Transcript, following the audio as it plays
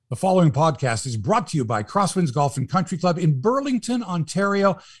The following podcast is brought to you by Crosswinds Golf and Country Club in Burlington,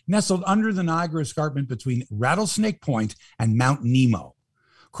 Ontario, nestled under the Niagara Escarpment between Rattlesnake Point and Mount Nemo.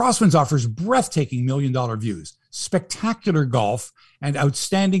 Crosswinds offers breathtaking million-dollar views, spectacular golf, and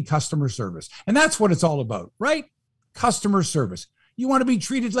outstanding customer service. And that's what it's all about, right? Customer service. You want to be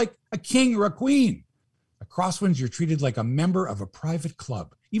treated like a king or a queen. At Crosswinds, you're treated like a member of a private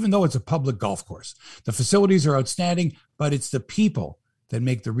club, even though it's a public golf course. The facilities are outstanding, but it's the people that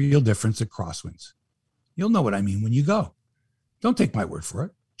make the real difference at Crosswinds. You'll know what I mean when you go. Don't take my word for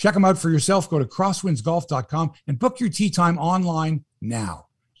it. Check them out for yourself. Go to crosswindsgolf.com and book your tee time online now.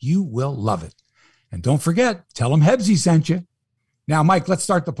 You will love it. And don't forget, tell them Hebsy sent you. Now, Mike, let's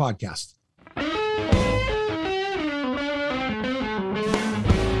start the podcast.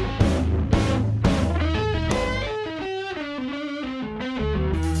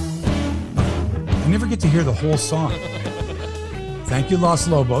 I never get to hear the whole song. Thank you, Los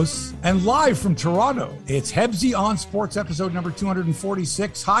Lobos. And live from Toronto, it's Hebsy on Sports, episode number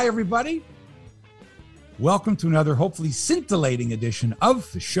 246. Hi, everybody. Welcome to another hopefully scintillating edition of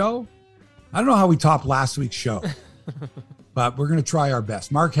the show. I don't know how we topped last week's show, but we're going to try our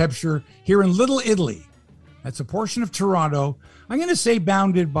best. Mark Hebscher here in Little Italy. That's a portion of Toronto. I'm going to say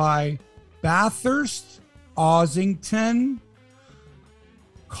bounded by Bathurst, Ossington,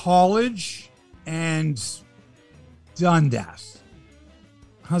 College, and Dundas.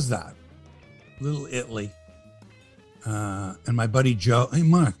 How's that? Little Italy. And my buddy Joe. Hey,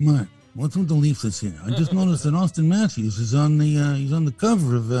 Mark, what's with the Leafs this year? I just noticed that Austin Matthews is on the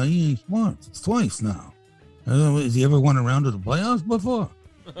cover of EA Sports. It's twice now. Has he ever won a round of the playoffs before?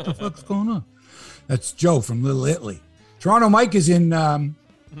 What the fuck's going on? That's Joe from Little Italy. Toronto Mike is in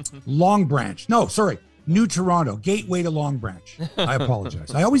Long Branch. No, sorry, New Toronto, gateway to Long Branch. I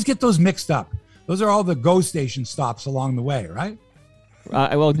apologize. I always get those mixed up. Those are all the GO station stops along the way, right?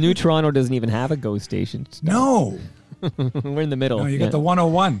 Well, New Toronto doesn't even have a GO station. No. We're in the middle. No, you got the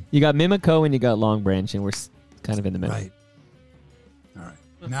 101. You got Mimico and you got Long Branch, and we're kind of in the middle. Right. All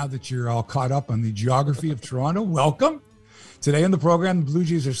right. Now that you're all caught up on the geography of Toronto, welcome. Today on the program, the Blue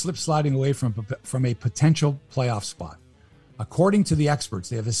Jays are slip-sliding away from a potential playoff spot. According to the experts,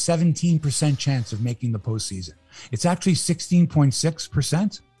 they have a 17% chance of making the postseason. It's actually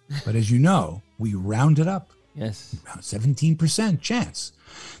 16.6%, but as you know, we round it up. Yes. 17% chance.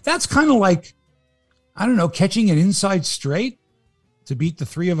 That's kind of like, I don't know, catching an inside straight to beat the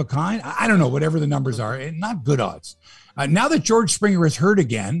three of a kind. I don't know, whatever the numbers are. Not good odds. Now that George Springer is hurt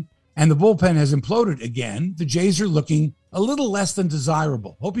again and the bullpen has imploded again, the Jays are looking a little less than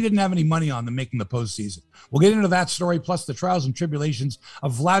desirable. Hope he didn't have any money on them making the postseason. We'll get into that story, plus the trials and tribulations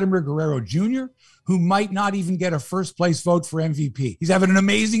of Vladimir Guerrero Jr., who might not even get a first place vote for MVP. He's having an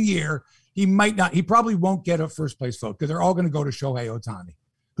amazing year. He probably won't get a first place vote because they're all going to go to Shohei Ohtani,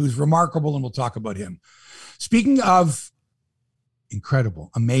 who's remarkable, and we'll talk about him. Speaking of incredible,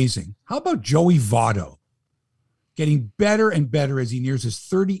 amazing, how about Joey Votto getting better and better as he nears his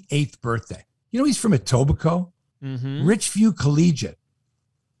 38th birthday? You know, he's from Etobicoke, Richview Collegiate.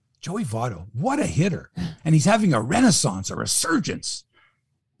 Joey Votto, what a hitter. And he's having a renaissance, a resurgence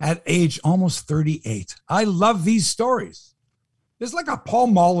at age almost 38. I love these stories. It's like a Paul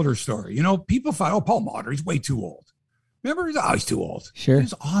Molitor story. You know, people thought, oh, Paul Molitor, he's way too old. Remember? He's too old. Sure.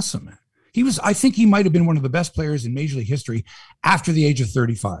 He's awesome, man. I think he might have been one of the best players in Major League history after the age of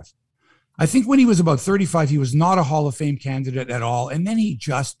 35. I think when he was about 35, he was not a Hall of Fame candidate at all. And then he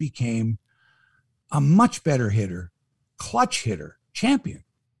just became a much better hitter, clutch hitter, champion.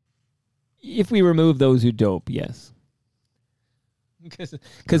 If we remove those who dope, yes.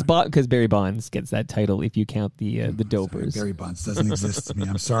 Because Barry Bonds gets that title if you count the dopers. Barry Bonds doesn't exist to me.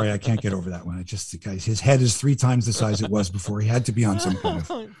 I'm sorry, I can't get over that one. His head is 3 times the size it was before. He had to be on some kind of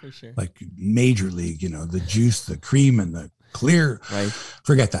for sure. Like major league, you know, the juice, the cream, and the clear. Right.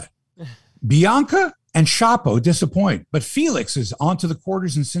 Forget that. Bianca and Chapo disappoint, but Felix is onto the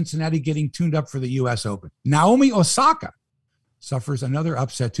quarters in Cincinnati, getting tuned up for the U.S. Open. Naomi Osaka suffers another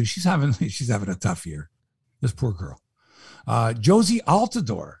upset too. She's having a tough year. This poor girl. Josie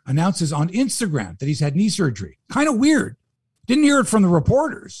Altidore announces on Instagram that he's had knee surgery. Kind of weird. Didn't hear it from the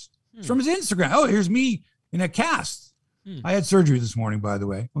reporters. It's from his Instagram. Oh, here's me in a cast. I had surgery this morning, by the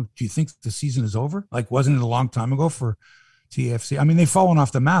way. Oh, do you think the season is over? Like, wasn't it a long time ago for TFC? I mean, they've fallen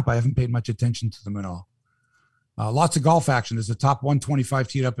off the map. I haven't paid much attention to them at all. Lots of golf action. There's the top 125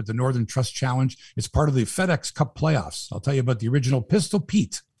 teed up at the Northern Trust Challenge. It's part of the FedEx Cup playoffs. I'll tell you about the original Pistol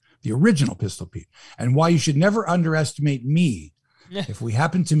Pete. And why you should never underestimate me if we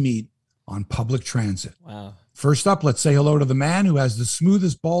happen to meet on public transit. Wow. First up, let's say hello to the man who has the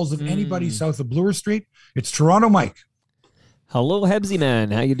smoothest balls of anybody south of Bloor Street. It's Toronto Mike. Hello, Hebsy man.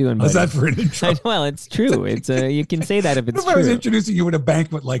 How you doing, buddy? How's that for an intro? Well, it's true. It's you can say that if it's What if true. I was introducing you at a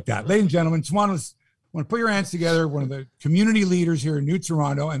banquet like that? Ladies and gentlemen, just want to put your hands together. One of the community leaders here in New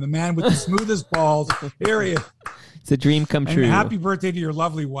Toronto and the man with the smoothest balls. Here he is. It's a dream come And true. happy birthday to your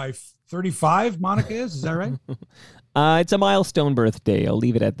lovely wife. 35, Monica is that right? It's a milestone birthday. I'll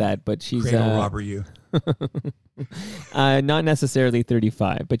leave it at that. But she's Cradle robber you. not necessarily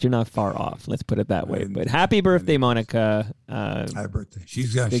 35, but you're not far off. Let's put it that way. But happy birthday, Monica. Happy birthday.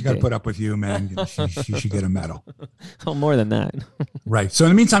 She's got big to day. put up with you, man. She should get a medal. Oh, more than that. Right. So in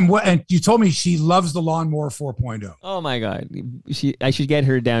the meantime, and you told me she loves the Lawnmower 4.0. Oh my God, I should get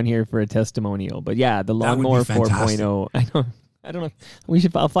her down here for a testimonial. But yeah, the That would be Lawnmower fantastic. 4.0. I don't know.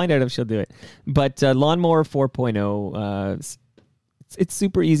 I'll find out if she'll do it. But Lawnmower 4.0, it's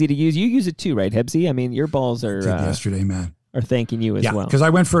super easy to use. You use it too, right, Hebsy? I mean, your balls Did are yesterday, man. thanking you as well. Because I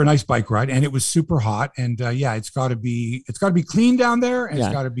went for a nice bike ride and it was super hot. And it's got to be clean down there, and it's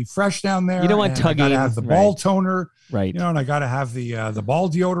got to be fresh down there. You don't want and tugging. I got to have the ball toner, Right. and I got to have the ball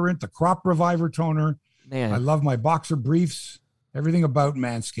deodorant, the crop reviver toner. Man. I love my boxer briefs. Everything about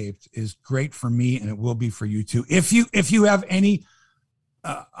Manscaped is great for me, and it will be for you too. If you have any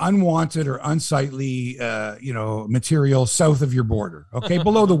unwanted or unsightly material south of your border, okay,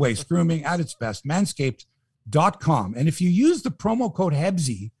 below the waist, grooming at its best, manscaped.com. And if you use the promo code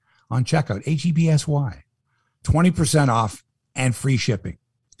HEBSY on checkout, HEBSY, 20% off and free shipping.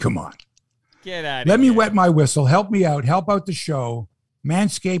 Come on. Get out of Let here. me wet my whistle. Help me out. Help out the show.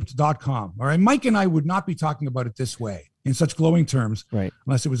 Manscaped.com. All right. Mike and I would not be talking about it this way in such glowing terms, Right.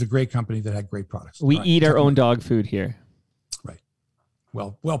 unless it was a great company that had great products. We All right, eat our talk own about- dog food here. Right.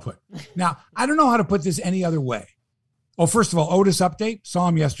 Well put. Now, I don't know how to put this any other way. Oh, first of all, Otis update. Saw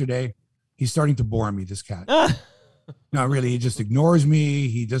him yesterday. He's starting to bore me, this cat. No, really, he just ignores me.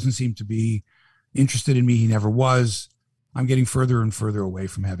 He doesn't seem to be interested in me. He never was. I'm getting further and further away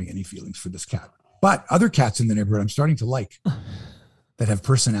from having any feelings for this cat. But other cats in the neighborhood I'm starting to like that have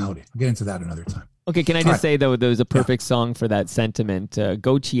personality. I'll get into that another time. Okay, can I All just right. say, though, there was a perfect song for that sentiment.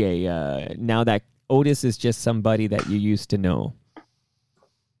 Gautier, now that Otis is just somebody that you used to know.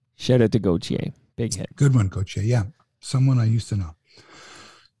 Shout out to Gautier. Big hit. Good one, Coach. Yeah, someone I used to know.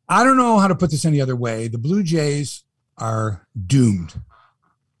 I don't know how to put this any other way. The Blue Jays are doomed.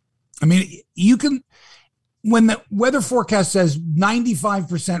 I mean, you can, when the weather forecast says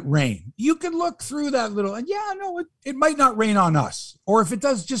 95% rain, you can look through that little, and it might not rain on us. Or if it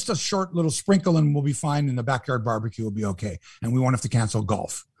does, just a short little sprinkle and we'll be fine, and the backyard barbecue will be okay. And we won't have to cancel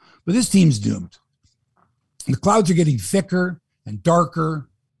golf. But this team's doomed. The clouds are getting thicker and darker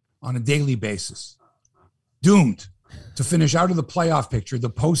on a daily basis. Doomed to finish out of the playoff picture, the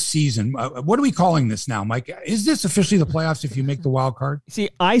postseason. What are we calling this now, Mike? Is this officially the playoffs if you make the wild card? See,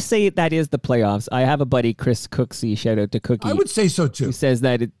 I say that is the playoffs. I have a buddy, Chris Cooksey, shout out to Cookie, I would say so who too. says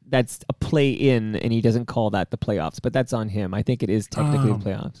that that's a play-in, and he doesn't call that the playoffs, but that's on him. I think it is technically the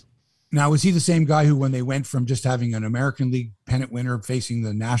playoffs. Now, was he the same guy who, when they went from just having an American League pennant winner facing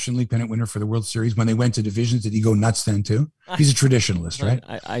the National League pennant winner for the World Series, when they went to divisions, did he go nuts then too? He's a traditionalist, right?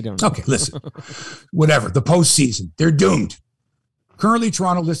 I don't know. Okay, listen. Whatever. The postseason, they're doomed. Currently,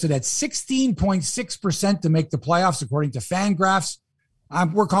 Toronto listed at 16.6% to make the playoffs, according to Fangraphs.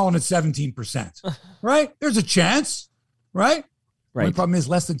 We're calling it 17%, right? There's a chance, right? Right. The problem is,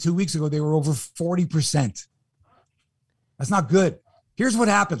 less than 2 weeks ago, they were over 40%. That's not good. Here's what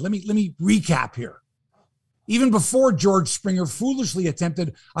happened. Let me recap here. Even before George Springer foolishly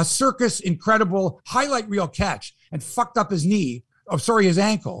attempted a circus incredible highlight reel catch and fucked up his knee. Oh, sorry, his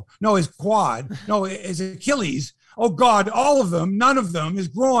ankle. No, his quad. No, his Achilles. Oh God, all of them, none of them, his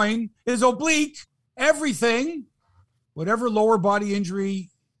groin, his oblique, everything, whatever lower body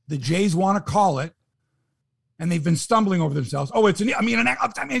injury the Jays want to call it. And they've been stumbling over themselves. Oh, he's going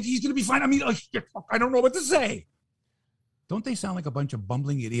to be fine. I don't know what to say. Don't they sound like a bunch of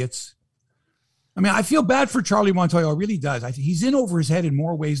bumbling idiots? I mean, I feel bad for Charlie Montoyo. It really does. He's in over his head in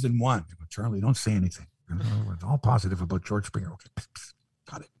more ways than one. Charlie, don't say anything. It's all positive about George Springer. Okay,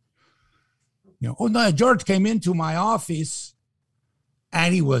 got it. George came into my office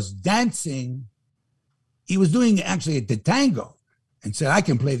and he was dancing. He was doing actually the tango and said, I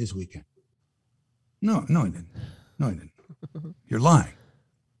can play this weekend. No, he didn't. No, he didn't. You're lying.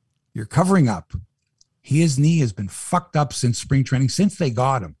 You're covering up. His knee has been fucked up since spring training, since they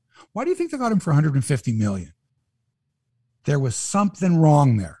got him. Why do you think they got him for $150 million? There was something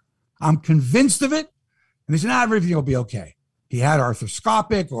wrong there. I'm convinced of it. And they said, everything will be okay. He had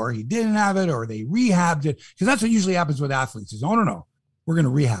arthroscopic, or he didn't have it, or they rehabbed it. Because that's what usually happens with athletes is, no, we're going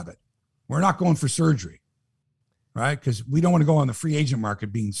to rehab it. We're not going for surgery, right? Because we don't want to go on the free agent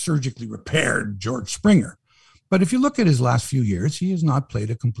market being surgically repaired, George Springer. But if you look at his last few years, he has not played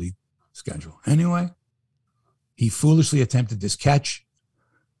a complete schedule. Anyway, he foolishly attempted this catch.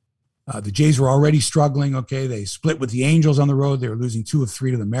 The Jays were already struggling. Okay, they split with the Angels on the road. They were losing 2 of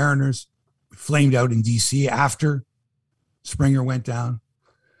 3 to the Mariners. Flamed out in D.C. after Springer went down.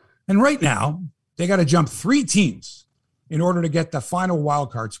 And right now, they got to jump 3 teams in order to get the final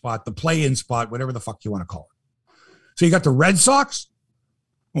wild card spot, the play-in spot, whatever the fuck you want to call it. So you got the Red Sox.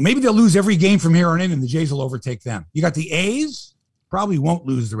 Well, maybe they'll lose every game from here on in, and the Jays will overtake them. You got the A's, probably won't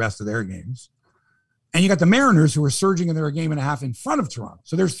lose the rest of their games. And you got the Mariners, who are surging, and they're a game and a half in front of Toronto.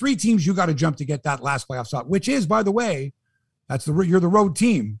 So there's 3 teams you got to jump to get that last playoff spot, which is, by the way, you're the road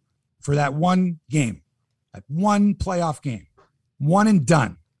team for that one game, that one playoff game, one and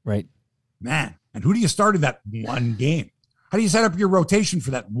done. Right. Man, and who do you start in that one game? How do you set up your rotation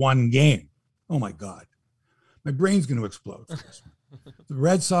for that one game? Oh, my God. My brain's going to explode. The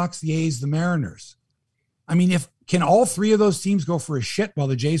Red Sox, the A's, the Mariners. I mean, can all 3 of those teams go for a shit while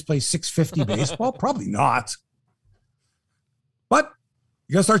the Jays play 650 baseball? Probably not. But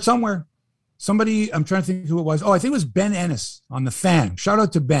you got to start somewhere. Somebody, I'm trying to think who it was. Oh, I think it was Ben Ennis on The Fan. Shout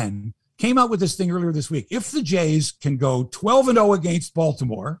out to Ben. Came out with this thing earlier this week. If the Jays can go 12-0 against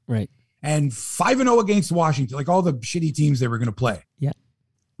Baltimore, right, and 5-0 against Washington, like all the shitty teams they were going to play. Yeah.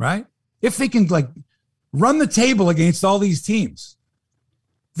 Right? If they can run the table against all these teams,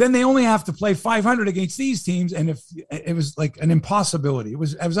 then they only have to play 500 against these teams. And if it was like an impossibility, it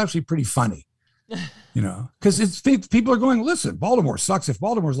was actually pretty funny, because people are going, listen, Baltimore sucks. If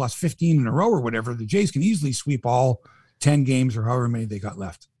Baltimore's lost 15 in a row or whatever, the Jays can easily sweep all 10 games or however many they got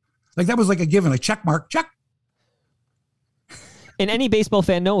left. Like that was like a given, a check mark, check. And any baseball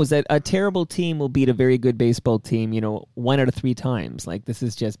fan knows that a terrible team will beat a very good baseball team, 1 out of 3 times. Like, this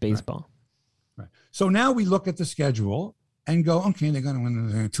is just baseball. Right. So now we look at the schedule and go, okay, they're going to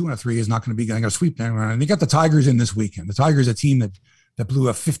win. 2 out of 3 is not going to be good. They're going to sweep them. And they got the Tigers in this weekend. The Tigers, a team that blew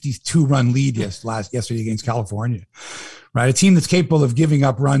a 52-run lead yesterday against California, right? A team that's capable of giving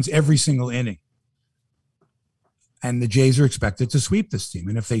up runs every single inning. And the Jays are expected to sweep this team.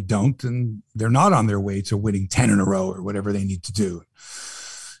 And if they don't, then they're not on their way to winning 10 in a row or whatever they need to do.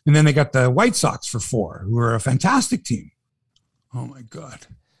 And then they got the White Sox for 4, who are a fantastic team. Oh, my God.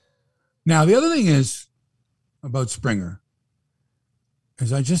 Now, the other thing is about Springer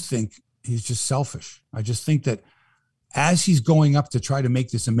is I just think he's just selfish. I just think that as he's going up to try to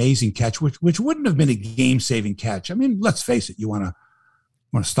make this amazing catch, which wouldn't have been a game-saving catch. I mean, let's face it, you want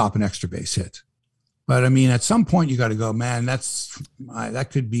to stop an extra base hit. But I mean, at some point you got to go, man, that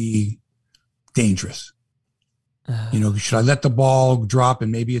could be dangerous. Should I let the ball drop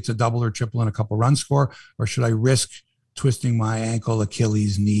and maybe it's a double or triple and a couple run score, or should I risk twisting my ankle,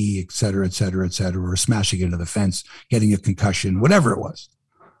 Achilles, knee, et cetera, or smashing into the fence, getting a concussion, whatever it was.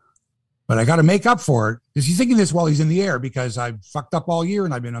 But I got to make up for it. Is he thinking this while he's in the air? Because I fucked up all year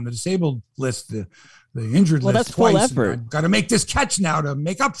and I've been on the disabled list, the injured list that's twice. Full effort. I've got to make this catch now to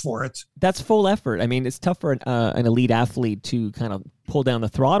make up for it. That's full effort. I mean, it's tough for an elite athlete to kind of pull down the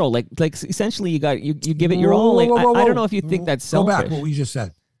throttle. Like essentially, you give it your all. Like I don't know if you think that's selfish. Go back what we just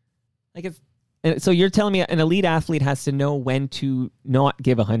said. And so you're telling me an elite athlete has to know when to not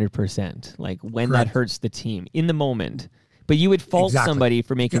give 100%, like when Correct. that hurts the team in the moment. But you would fault somebody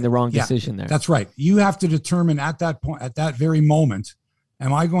for making the wrong decision there. That's right. You have to determine at that point, at that very moment,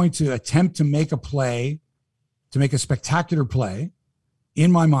 am I going to attempt to make a play, to make a spectacular play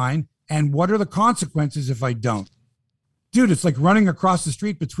in my mind? And what are the consequences if I don't? Dude, it's like running across the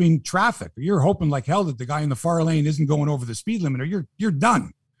street between traffic. You're hoping like hell that the guy in the far lane isn't going over the speed limit, or you're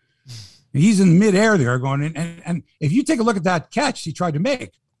done. And he's in midair there going in. And if you take a look at that catch he tried to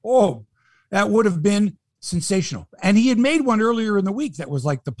make, that would have been sensational. And he had made one earlier in the week that was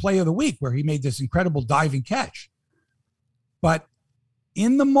like the play of the week, where he made this incredible diving catch. But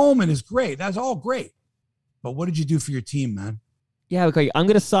in the moment is great. That's all great. But what did you do for your team, man? Yeah, okay. I'm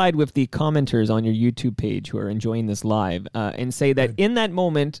going to side with the commenters on your YouTube page who are enjoying this live and say that in that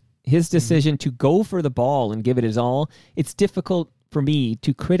moment, his decision to go for the ball and give it his all, it's difficult for me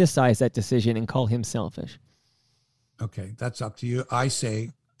to criticize that decision and call him selfish. Okay, that's up to you. I say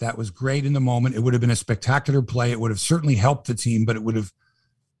that was great in the moment. It would have been a spectacular play. It would have certainly helped the team, but it would have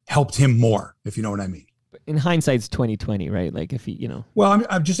helped him more, if you know what I mean. In hindsight's 2020, right? Like if he, Well,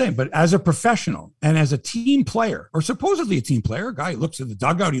 I'm just saying, but as a professional and as a team player, or supposedly a team player, a guy looks at the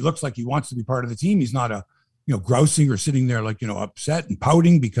dugout, he looks like he wants to be part of the team. He's not grousing or sitting there like, upset and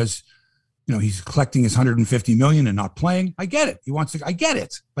pouting because, he's collecting his $150 million and not playing. I get it. I get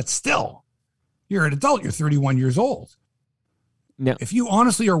it. But still, you're an adult. You're 31 years old. No. If you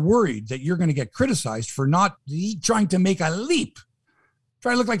honestly are worried that you're going to get criticized for not trying to make a leap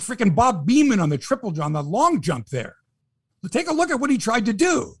Try to look like freaking Bob Beeman on the long jump there. But take a look at what he tried to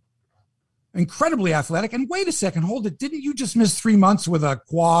do. Incredibly athletic. And wait a second, hold it. Didn't you just miss 3 months with a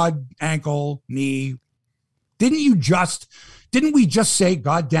quad, ankle, knee? Didn't we just say,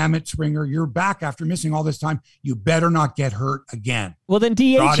 God damn it, Springer, you're back after missing all this time. You better not get hurt again. Well, then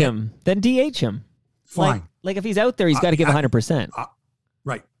DH him. Then DH him. Fine. Like if he's out there, he's got to give 100%.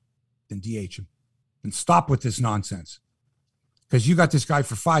 Right. Then DH him. And stop with this nonsense. Because you got this guy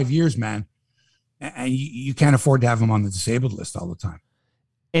for 5 years, man. And you can't afford to have him on the disabled list all the time.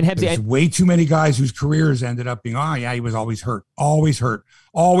 And there's way too many guys whose careers ended up being, he was always hurt. Always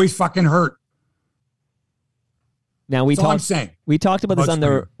fucking hurt. Now we talked about this on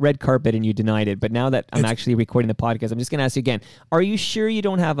the red carpet and you denied it, but now that I'm actually recording the podcast, I'm just going to ask you again. Are you sure you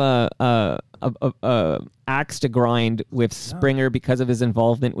don't have a axe to grind with Springer because of his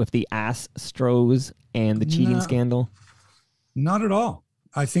involvement with the Astros and the cheating scandal? Not at all.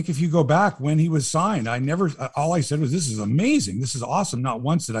 I think if you go back when he was signed, all I said was, this is amazing. This is awesome. Not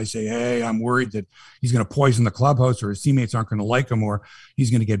once did I say, hey, I'm worried that he's going to poison the clubhouse or his teammates aren't going to like him or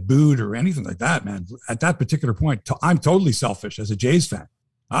he's going to get booed or anything like that, man. At that particular point, I'm totally selfish as a Jays fan.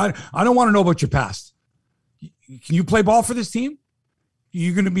 I don't want to know about your past. Can you play ball for this team?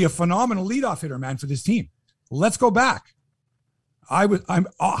 You're going to be a phenomenal leadoff hitter, man, for this team. Let's go back. I'm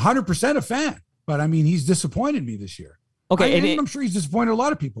 100% a fan, but I mean, he's disappointed me this year. Okay, I'm sure he's disappointed a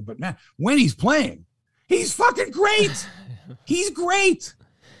lot of people, but man, when he's playing, he's fucking great. He's great.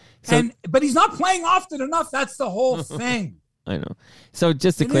 But he's not playing often enough. That's the whole thing. I know. So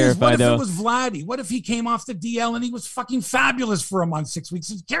just to clarify, though. What if it was Vladdy? What if he came off the DL and he was fucking fabulous for a month, 6 weeks,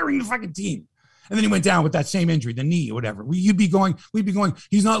 he's carrying the fucking team. And then he went down with that same injury, the knee or whatever. We'd be going,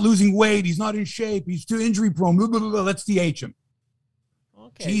 he's not losing weight. He's not in shape. He's too injury prone. Blah, blah, blah, blah. Let's DH him.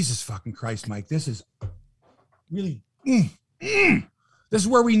 Okay. Jesus fucking Christ, Mike. This is really... This is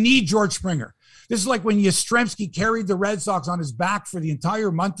where we need George Springer. This is like when Yastrzemski carried the Red Sox on his back for the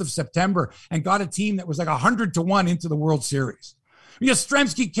entire month of September and got a team that was like 100-1 into the World Series.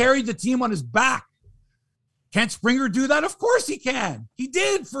 Yastrzemski carried the team on his back. Can't Springer do that? Of course he can. He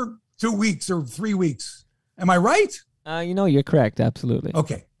did for 2 weeks or 3 weeks. Am I right? You're correct. Absolutely.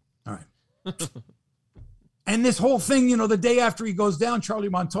 Okay. All right. And this whole thing, the day after he goes down, Charlie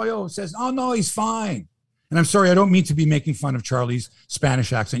Montoyo says, oh, no, he's fine. And I'm sorry, I don't mean to be making fun of Charlie's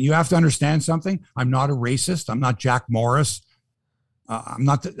Spanish accent. You have to understand something. I'm not a racist. I'm not Jack Morris. I'm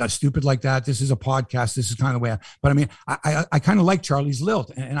not stupid like that. This is a podcast. This is kind of the way but I mean, I kind of like Charlie's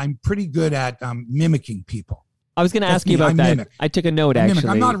lilt, and I'm pretty good at mimicking people. I was going to ask you about that. Mimic. I took a note, actually.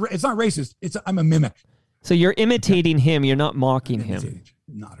 It's not racist. I'm a mimic. So you're imitating him. You're not mocking him.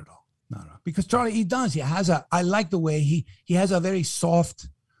 Not at all. Not at all. Because Charlie, I like the way he has a very soft...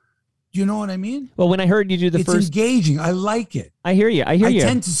 Do you know what I mean? Well, when I heard you do it's engaging. I like it. I hear you. I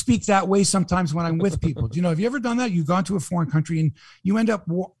tend to speak that way sometimes when I'm with people. Do you know, have you ever done that? You've gone to a foreign country and you end up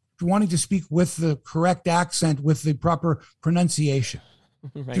wanting to speak with the correct accent, with the proper pronunciation.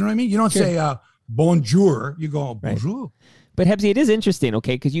 Right. Do you know what I mean? You don't say bonjour. You go bonjour. Right. But Hebsy, it is interesting,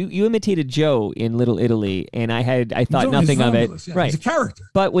 okay, because you imitated Joe in Little Italy, and I thought nothing of it. Yeah, right, he's a character.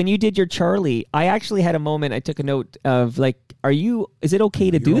 But when you did your Charlie, I actually had a moment. I took a note of like, is it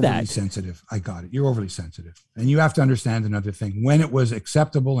okay to do that? You're sensitive. I got it. You're overly sensitive, and you have to understand another thing. When it was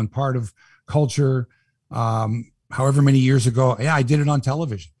acceptable and part of culture, however many years ago, I did it on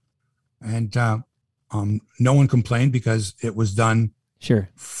television, and no one complained because it was done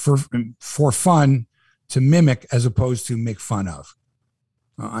for fun. To mimic as opposed to make fun of.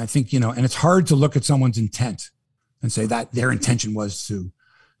 I think, and it's hard to look at someone's intent and say that their intention was to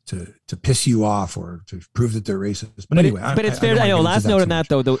piss you off or to prove that they're racist. But anyway. But it's fair. I know. Last note on that,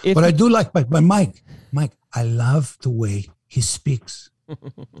 though. But I do like, but Mike, I love the way he speaks.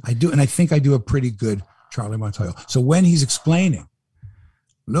 I do. And I think I do a pretty good Charlie Montoyo. So when he's explaining,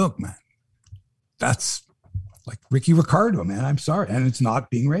 look, man, that's like Ricky Ricardo, man. I'm sorry. And it's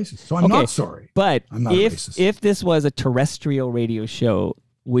not being racist. So I'm not sorry. But I'm not if this was a terrestrial radio show,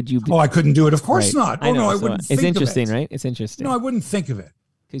 would you I couldn't do it. Of course not. Oh, no, I wouldn't think of it. It's interesting, right? It's interesting. No, I wouldn't think of it.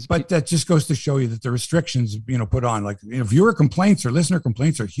 But that just goes to show you that the restrictions, put on, like, viewer complaints or listener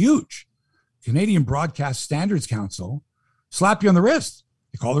complaints are huge. Canadian Broadcast Standards Council slap you on the wrist.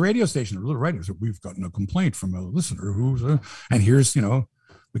 They call the radio station, a little writer. So we've gotten a complaint from a listener who's, and here's,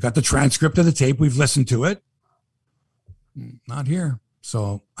 we got the transcript of the tape. We've listened to it. Not here.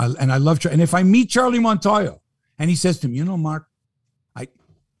 So, I love, and if I meet Charlie Montoyo and he says to me, Mark,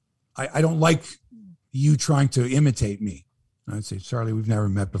 I don't like you trying to imitate me. I'd say, Charlie, we've never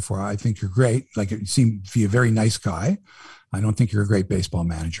met before. I think you're great. Like, you seem to be a very nice guy. I don't think you're a great baseball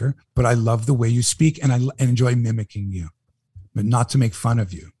manager, but I love the way you speak and I enjoy mimicking you. but not to make fun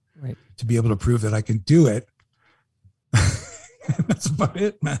of you. Right. To be able to prove that I can do it. That's about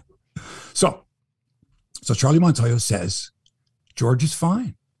it, man. So Charlie Montoyo says, George is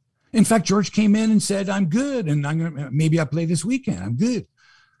fine. In fact, George came in and said, I'm good. And maybe I play this weekend. I'm good.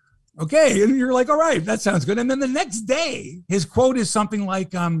 Okay. And you're like, all right, that sounds good. And then the next day, his quote is something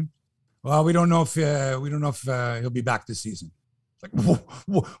like, well, we don't know if he'll be back this season. Like,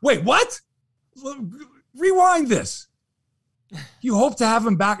 wait, what? Rewind this. You hope to have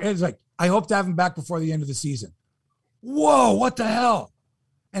him back. It's like, I hope to have him back before the end of the season. Whoa, what the hell?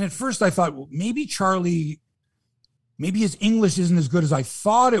 And at first I thought, well, maybe his English isn't as good as I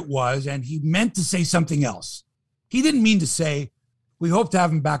thought it was, and he meant to say something else. He didn't mean to say, we hope to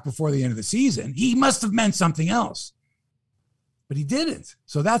have him back before the end of the season. He must have meant something else. But he didn't.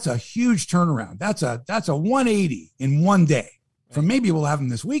 So that's a huge turnaround. That's a 180 in one day. From maybe we'll have him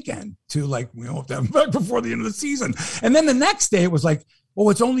this weekend to like, we hope to have him back before the end of the season. And then the next day it was like, oh,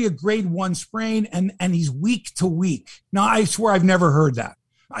 it's only a grade 1 sprain and he's week to week. Now, I swear I've never heard that.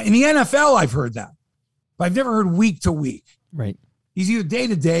 In the NFL, I've heard that. But I've never heard week to week. Right. He's either day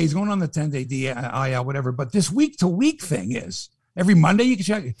to day, he's going on the 10-day DIL, whatever. But this week to week thing is every Monday you can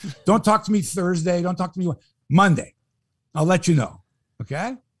check. Don't talk to me Thursday. Don't talk to me Monday. I'll let you know.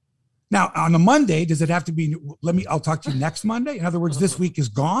 Okay. Now, on a Monday, does it have to be, I'll talk to you next Monday? In other words, this week is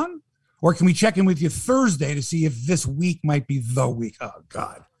gone? Or can we check in with you Thursday to see if this week might be the week? Oh,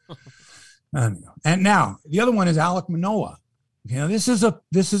 God. And now, the other one is Alek Manoah. You know, this is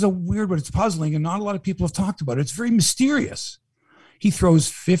a weird, but it's puzzling, and not a lot of people have talked about it. It's very mysterious. He throws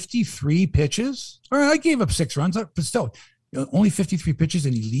 53 pitches. All right, I gave up 6 runs, but still, only 53 pitches,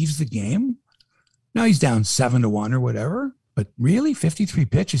 and he leaves the game. Now he's down 7-1 or whatever. But really, 53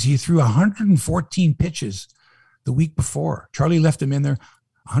 pitches. He threw 114 pitches the week before. Charlie left him in there,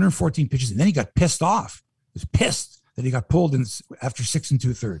 114 pitches, and then he got pissed off. He was pissed that he got pulled in after 6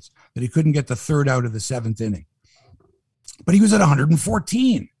 2/3, that he couldn't get the third out of the 7th inning. But he was at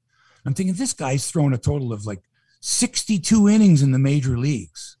 114. I'm thinking, this guy's thrown a total of like 62 innings in the major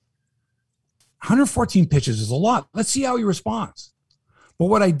leagues. 114 pitches is a lot. Let's see how he responds. But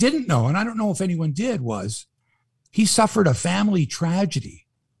what I didn't know, and I don't know if anyone did, was he suffered a family tragedy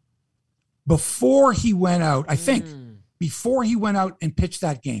before he went out. I think before he went out and pitched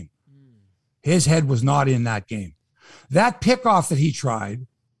that game, his head was not in that game. That pickoff that he tried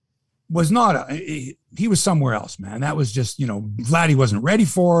was not, he was somewhere else, man. That was just, glad he wasn't ready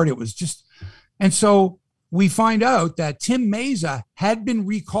for it. It was just, and so we find out that Tim Mayza had been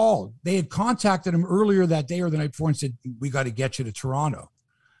recalled. They had contacted him earlier that day or the night before and said, we got to get you to Toronto,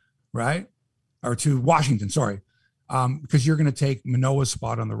 right? Or to Washington, sorry. Because you're going to take Manoah's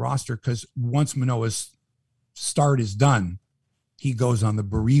spot on the roster, because once Manoah's start is done, he goes on the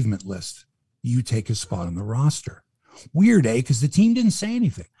bereavement list. You take his spot on the roster. Weird, eh? Because the team didn't say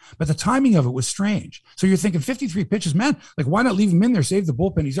anything. But the timing of it was strange. So you're thinking 53 pitches, man, like why not leave him in there, save the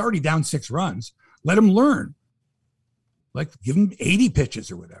bullpen? He's already down 6 runs. Let him learn. Like give him 80 pitches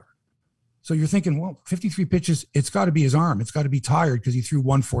or whatever. So you're thinking, well, 53 pitches, it's got to be his arm. It's got to be tired because he threw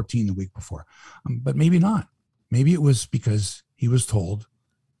 114 the week before. But maybe not. Maybe it was because he was told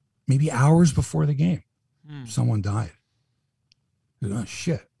maybe hours before the game, someone died. Oh,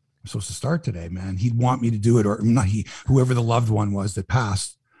 shit. I'm supposed to start today, man. He'd want me to do it, or not he, whoever the loved one was that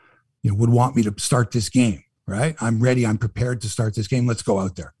passed, would want me to start this game, right? I'm ready. I'm prepared to start this game. Let's go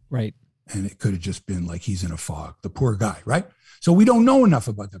out there. Right. And it could have just been like he's in a fog, the poor guy, right? So we don't know enough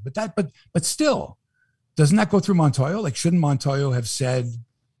about that. But still, doesn't that go through Montoyo? Like, shouldn't Montoyo have said,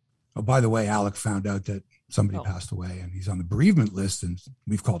 oh, by the way, Alek found out that somebody passed away and he's on the bereavement list, and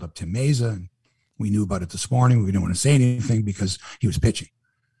we've called up Tim Mayza and we knew about it this morning. We didn't want to say anything because he was pitching.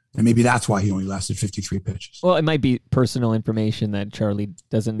 And maybe that's why he only lasted 53 pitches. Well, it might be personal information that Charlie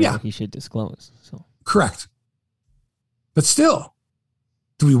doesn't know he should disclose. So correct. But still,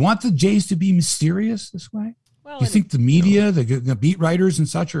 do we want the Jays to be mysterious this way? Well, do you think the media, the beat writers and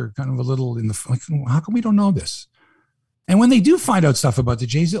such are kind of a little in the, like, how come we don't know this? And when they do find out stuff about the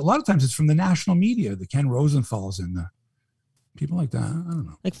Jays, a lot of times it's from the national media, the Ken Rosenthal's and the people like that. I don't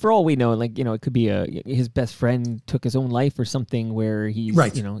know. Like for all we know, like, it could be his best friend took his own life or something where he's,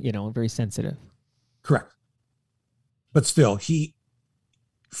 right. Very sensitive. Correct. But still, he,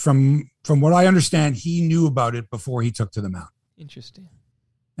 from what I understand, he knew about it before he took to the mound. Interesting.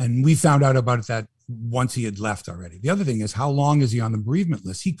 And we found out about it that once he had left already. The other thing is, how long is he on the bereavement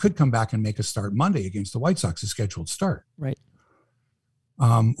list? He could come back and make a start Monday against the White Sox, a scheduled start. Right.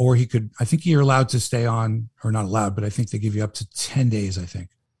 Or he could, I think you're allowed to stay on, or not allowed, but I think they give you up to 10 days, I think,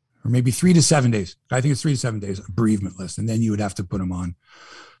 or maybe 3 to 7 days. I think it's 3 to 7 days, a bereavement list. And then you would have to put him on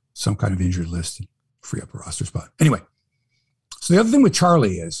some kind of injured list and free up a roster spot. Anyway, So the other thing with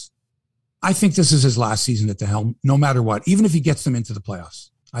Charlie is, I think this is his last season at the helm, no matter what, even if he gets them into the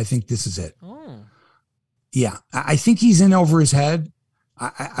playoffs. I think this is it. Oh. Yeah, I think he's in over his head.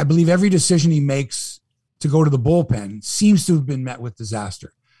 I believe every decision he makes to go to the bullpen seems to have been met with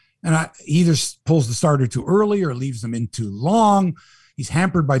disaster. And he either pulls the starter too early or leaves them in too long. He's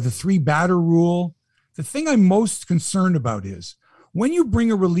hampered by the 3-batter rule. The thing I'm most concerned about is when you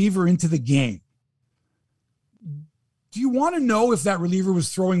bring a reliever into the game, do you want to know if that reliever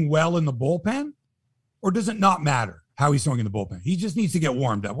was throwing well in the bullpen, or does it not matter how he's throwing in the bullpen? He just needs to get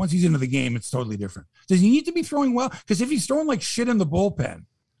warmed up. Once he's into the game, it's totally different. Does he need to be throwing well? Because if he's throwing like shit in the bullpen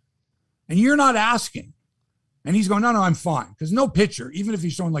and you're not asking, and he's going, no, I'm fine. Because no pitcher, even if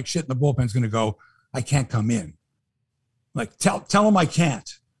he's throwing like shit in the bullpen, is going to go, I can't come in. Like, tell him I can't.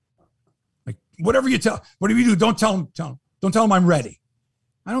 Like, whatever you do, don't tell him I'm ready.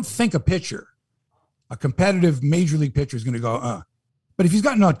 I don't think a pitcher, a competitive major league pitcher, is going to go, But if he's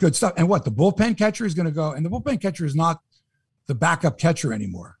got not good stuff, and what, the bullpen catcher is going to go, and the bullpen catcher is not the backup catcher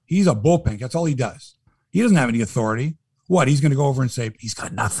anymore. He's a bullpen. That's all he does. He doesn't have any authority. What, he's going to go over and say, he's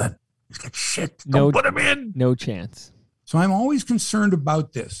got nothing. He's got shit. Don't put him in. No chance. So I'm always concerned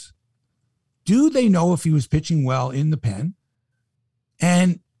about this. Do they know if he was pitching well in the pen?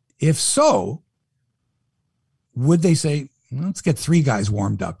 And if so, would they say, let's get 3 guys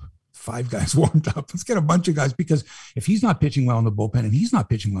warmed up, 5 guys warmed up. Let's get a bunch of guys, because if he's not pitching well in the bullpen and he's not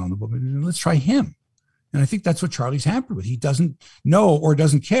pitching well in the bullpen, let's try him. And I think that's what Charlie's hampered with. He doesn't know or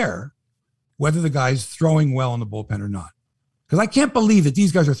doesn't care whether the guy's throwing well in the bullpen or not. Because I can't believe that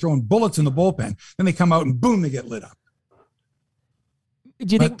these guys are throwing bullets in the bullpen. Then they come out and boom, they get lit up.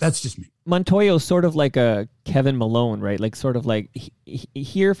 Do you think that's just me? Montoyo's sort of like a Kevin Malone, right? Like sort of like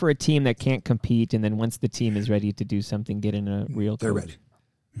here for a team that can't compete, and then once the team is ready to do something, get in a real. They're ready.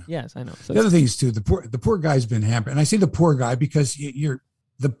 Yeah. Yes, I know. So the other thing is too, the poor guy's been hampered, and I say the poor guy because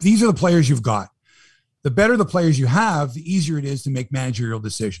these are the players you've got. The better the players you have, the easier it is to make managerial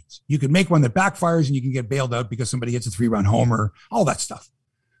decisions. You can make one that backfires and you can get bailed out because somebody hits a 3-run homer, all that stuff.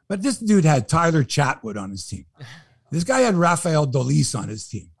 But this dude had Tyler Chatwood on his team. This guy had Rafael Dolis on his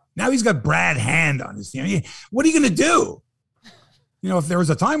team. Now he's got Brad Hand on his team. I mean, what are you going to do? You know, if there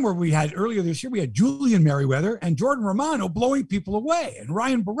was a time where earlier this year, we had Julian Merriweather and Jordan Romano blowing people away, and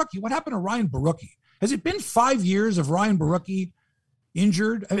Ryan Barucki. What happened to Ryan Barucki? Has it been 5 years of Ryan Barucki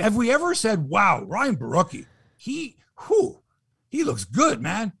injured? Have we ever said, wow, Ryan Barucki, he looks good,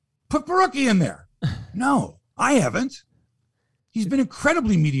 man. Put Barucki in there. No, I haven't. He's been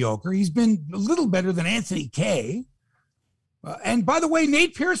incredibly mediocre. He's been a little better than Anthony Kay. And by the way,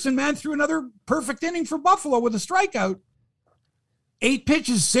 Nate Pearson, man, threw another perfect inning for Buffalo with a strikeout. 8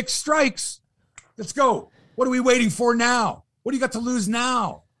 pitches, 6 strikes. Let's go. What are we waiting for now? What do you got to lose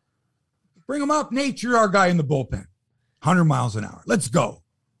now? Bring him up. Nate, you're our guy in the bullpen. 100 miles an hour. Let's go.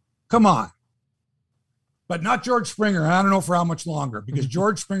 Come on. But not George Springer. I don't know for how much longer, because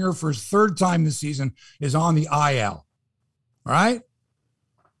George Springer, for his 3rd time this season, is on the IL. All right?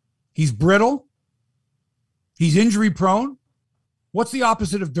 He's brittle. He's injury prone. What's the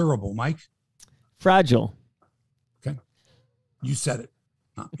opposite of durable, Mike? Fragile. Okay. You said it.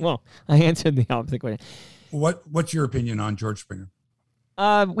 Well, I answered the opposite question. What's your opinion on George Springer?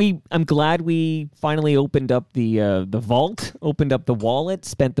 I'm glad we finally opened up the vault, opened up the wallet,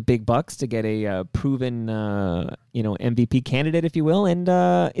 spent the big bucks to get a proven MVP candidate, if you will. And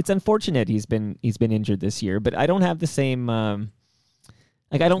it's unfortunate he's been injured this year, but I don't have the same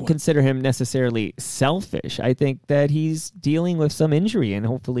I don't consider him necessarily selfish. I think that he's dealing with some injury, and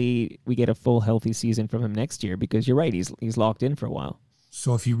hopefully we get a full healthy season from him next year, because you're right, he's locked in for a while.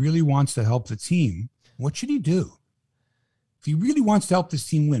 So if he really wants to help the team, what should he do? If he really wants to help this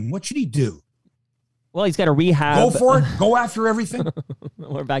team win, what should he do? Well, he's got to rehab. Go for it. Go after everything.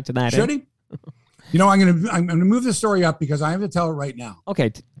 We're back to that. Should he? You know, I'm gonna move the story up because I have to tell it right now.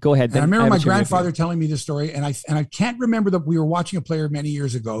 Okay, go ahead. And I remember my grandfather telling me this story, and I can't remember that we were watching a player many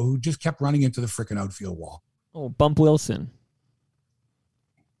years ago who just kept running into the frickin' outfield wall. Oh, Bump Wilson.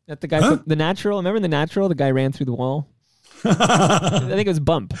 That the guy from The Natural. Remember The Natural? The guy ran through the wall. I think it was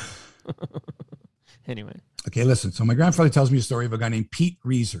Bump. Anyway. Okay, listen. So my grandfather tells me a story of a guy named Pete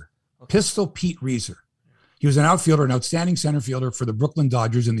Reiser, Pistol Pete Reiser. He was an outfielder, an outstanding center fielder for the Brooklyn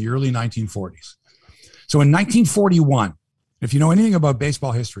Dodgers in the early 1940s. So in 1941, if you know anything about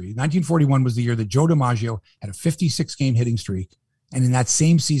baseball history, 1941 was the year that Joe DiMaggio had a 56-game hitting streak. And in that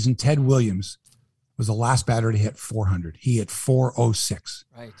same season, Ted Williams was the last batter to hit 400. He hit 406.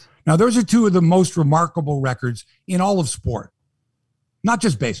 Right. Now, those are two of the most remarkable records in all of sport, not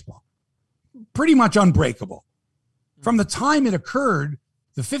just baseball. Pretty much unbreakable. From the time it occurred,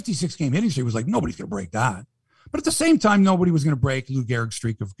 the 56-game hitting streak was like, nobody's going to break that. But at the same time, nobody was going to break Lou Gehrig's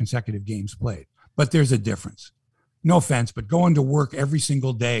streak of consecutive games played. But there's a difference. No offense, but going to work every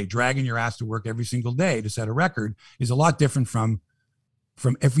single day, dragging your ass to work every single day to set a record is a lot different from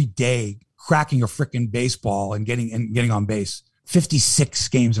every day cracking a freaking baseball and getting on base. 56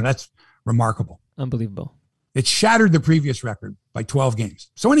 games, and that's remarkable. Unbelievable. It shattered the previous record by 12 games.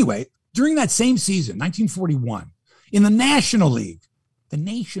 So anyway, during that same season, 1941, in the National League, an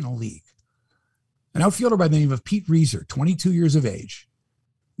outfielder by the name of Pete Reiser, 22 years of age,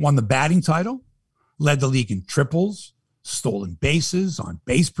 won the batting title, led the league in triples, stolen bases, on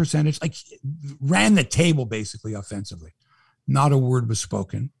base percentage, like ran the table basically offensively. Not a word was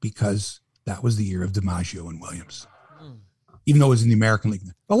spoken because that was the year of DiMaggio and Williams, even though it was in the American League.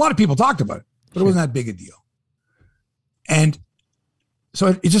 A lot of people talked about it, but it wasn't that big a deal. And so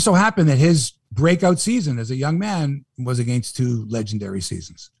it just so happened that his breakout season as a young man was against two legendary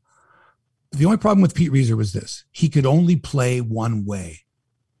seasons. The only problem with Pete Reiser was this. He could only play one way.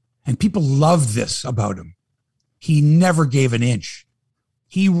 And people loved this about him. He never gave an inch.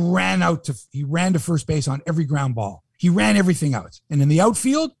 He ran to first base on every ground ball. He ran everything out. And in the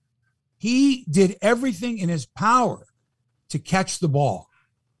outfield, he did everything in his power to catch the ball.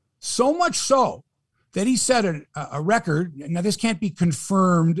 So much so that he set a record. Now, this can't be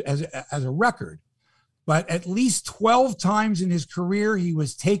confirmed as a record, but at least 12 times in his career, he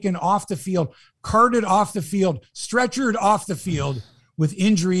was taken off the field, carted off the field, stretchered off the field with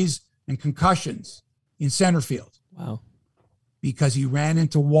injuries and concussions in center field. Wow. Because he ran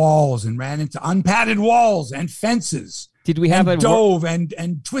into walls and ran into unpadded walls and fences. Did we have dove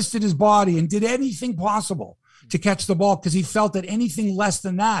and twisted his body and did anything possible to catch the ball because he felt that anything less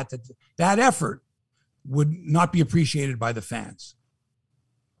than that effort would not be appreciated by the fans.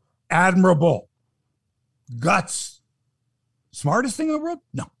 Admirable. Guts. Smartest thing in the world?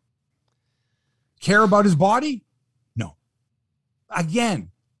 No. Care about his body? No. Again,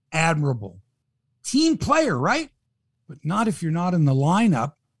 admirable. Team player, right? But not if you're not in the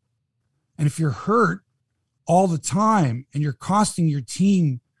lineup and if you're hurt all the time and you're costing your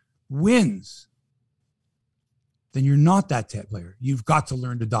team wins, then you're not that type of player. You've got to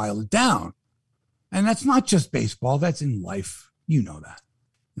learn to dial it down. And that's not just baseball. That's in life. You know that.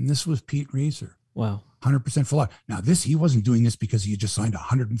 And this was Pete Reiser. Wow. 100% full out. Now, he wasn't doing this because he had just signed a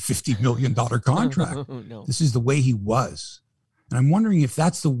 $150 million contract. No. This is the way he was. And I'm wondering if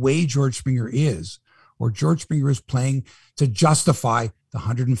that's the way George Springer is, or George Springer is playing to justify the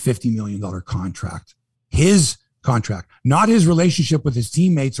 $150 million contract. His contract, not his relationship with his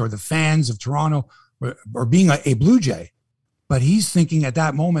teammates or the fans of Toronto or being a Blue Jay. But he's thinking at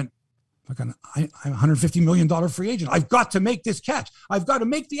that moment, I'm a $150 million free agent. I've got to make this catch. I've got to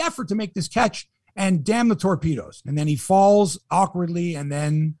make the effort to make this catch, and damn the torpedoes. And then he falls awkwardly, and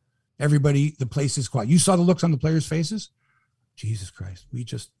then the place is quiet. You saw the looks on the players' faces? Jesus Christ.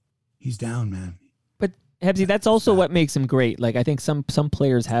 He's down, man. But Hebsy, that's also what makes him great. Like, I think some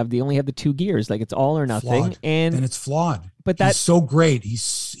players they only have the two gears. Like, it's all or nothing. Flawed. And it's flawed. But that's so great.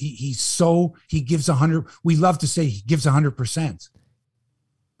 He gives 100. We love to say he gives 100%.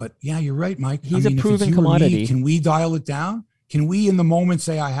 But yeah, you're right, Mike. He's a proven commodity. Can we dial it down? Can we in the moment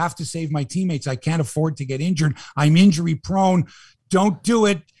say, I have to save my teammates. I can't afford to get injured. I'm injury prone. Don't do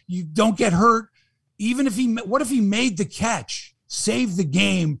it. You don't get hurt. Even what if he made the catch, saved the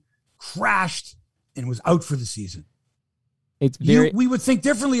game, crashed, and was out for the season? We would think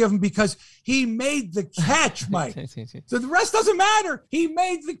differently of him because he made the catch, Mike. So the rest doesn't matter. He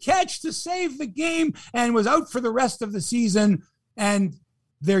made the catch to save the game and was out for the rest of the season. And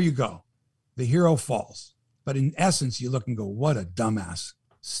there you go. The hero falls. But in essence, you look and go, what a dumbass,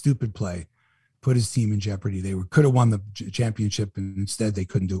 stupid play. Put his team in jeopardy. They could have won the championship, and instead they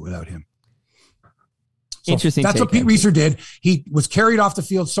couldn't do it without him. So interesting. That's what Pete Reiser did. He was carried off the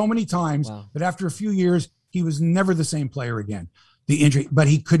field so many times that after a few years, he was never the same player again. The injury, but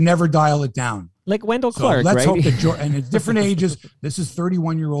he could never dial it down. Like Wendell Clark, let's right? hope that and at different ages, this is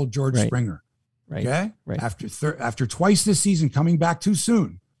 31-year-old George Springer. Right. Okay. Right. After twice this season coming back too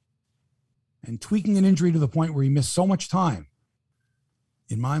soon and tweaking an injury to the point where he missed so much time,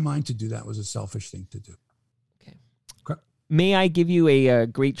 in my mind, to do that was a selfish thing to do. Okay. May I give you a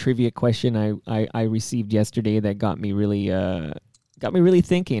great trivia question I received yesterday that got me really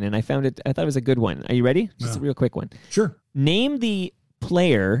thinking, and I thought it was a good one. Are you ready? Just a real quick one. Sure. Name the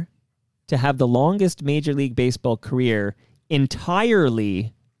player to have the longest Major League Baseball career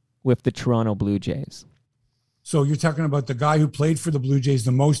entirely with the Toronto Blue Jays. So you're talking about the guy who played for the Blue Jays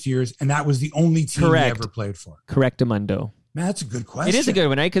the most years, and that was the only team he ever played for. Correctamundo. Man, that's a good question. It is a good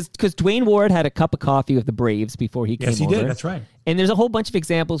one, right? Because Dwayne Ward had a cup of coffee with the Braves before he came over. Yes, he did. That's right. And there's a whole bunch of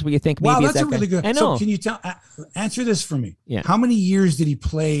examples where you think maybe wow, that's a really good. I know. So can you answer this for me? Yeah. How many years did he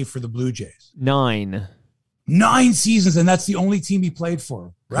play for the Blue Jays? 9. 9 seasons, and that's the only team he played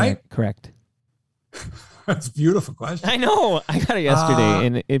for, right? Correct. That's a beautiful question. I know. I got it yesterday,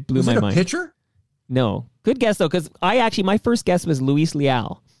 and it blew my mind. Pitcher? No. Good guess, though, because my first guess was Luis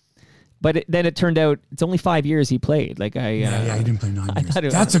Leal. But then it turned out it's only 5 years he played. He didn't play 9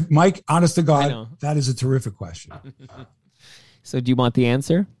 years. That's Mike, honest to God, that is a terrific question. So do you want the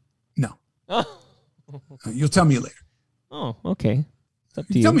answer? No. You'll tell me later. Oh, okay. It's up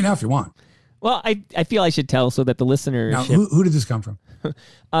to you. Tell me now if you want. Well, I feel I should tell so that the listeners. Now, who did this come from?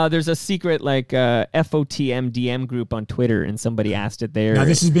 There's a secret FOTMDM group on Twitter, and somebody asked it there. Now,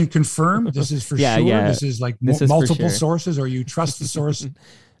 this has been confirmed? This is for sure? Yeah. This is multiple sources, or you trust the source?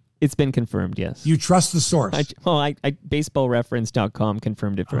 It's been confirmed, yes. You trust the source? BaseballReference.com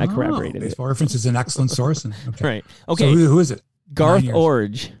confirmed it. I corroborated it. Baseball Reference is an excellent source. Okay. Right. Okay. So who is it? Garth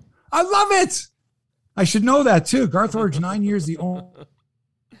Orge. I love it. I should know that, too. Garth Orge, 9 years, the only...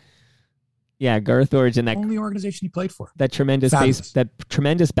 Yeah, Garth Orge and that only organization he played for. That tremendous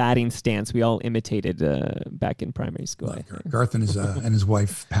batting stance we all imitated back in primary school. Garth and his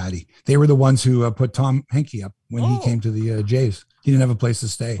wife Patty. They were the ones who put Tom Henke up when he came to the Jays. He didn't have a place to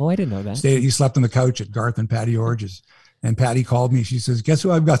stay. Oh, I didn't know that. He slept on the couch at Garth and Patty Orge's. And Patty called me. She says, "Guess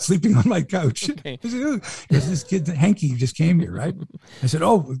who I've got sleeping on my couch?" Okay. I said, "This kid Henke just came here, right?" I said,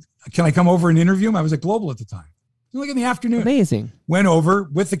 "Oh, can I come over and interview him?" I was at Global at the time. It was in the afternoon. Amazing. Went over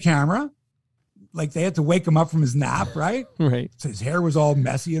with the camera. They had to wake him up from his nap, right? Right. So his hair was all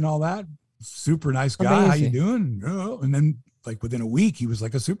messy and all that. Super nice guy. Amazing. How you doing? And then within a week, he was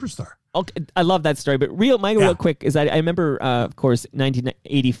like a superstar. Okay, I love that story. But real quick is I remember, of course,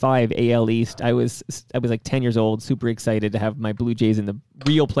 1985 AL East. I was like 10 years old, super excited to have my Blue Jays in the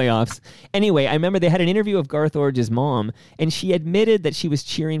real playoffs. Anyway, I remember they had an interview of Garth Orge's mom, and she admitted that she was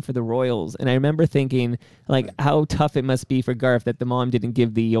cheering for the Royals. And I remember thinking, how tough it must be for Garth that the mom didn't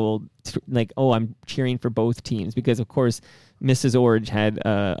give the old, I'm cheering for both teams. Because, of course, Mrs. Orge had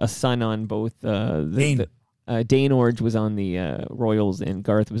a son on both Dane Orge was on the Royals and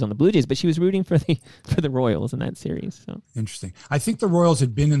Garth was on the Blue Jays, but she was rooting for the Royals in that series. So interesting. I think the Royals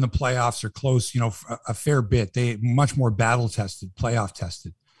had been in the playoffs or close, a fair bit. They much more battle tested, playoff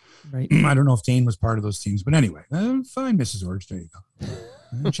tested. Right. I don't know if Dane was part of those teams, but anyway, fine, Mrs. Orge. There you go.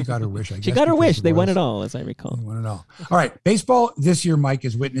 And she got her wish. I guess she got her wish. They won it all, as I recall. They won it all. All right, baseball this year, Mike,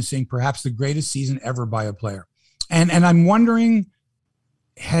 is witnessing perhaps the greatest season ever by a player, and I'm wondering,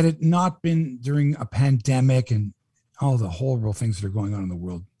 had it not been during a pandemic and all the horrible things that are going on in the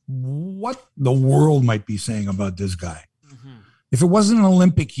world, what the world might be saying about this guy. Mm-hmm. If it wasn't an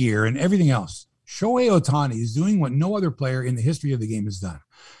Olympic year and everything else, Shohei Ohtani is doing what no other player in the history of the game has done.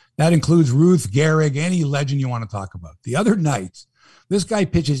 That includes Ruth Gehrig, any legend you want to talk about. The other night, this guy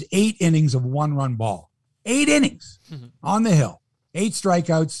pitches 8 innings of 1-run ball. 8 innings on the hill. 8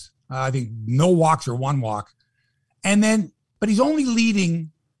 strikeouts. I think no walks or 1 walk. But he's only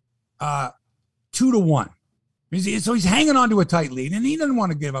leading 2-1. So he's hanging on to a tight lead, and he doesn't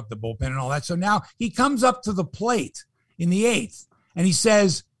want to give up the bullpen and all that. So now he comes up to the plate in the 8th, and he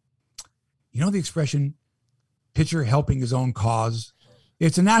says, the expression, pitcher helping his own cause?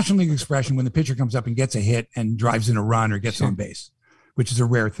 It's a National League expression when the pitcher comes up and gets a hit and drives in a run or gets on base, which is a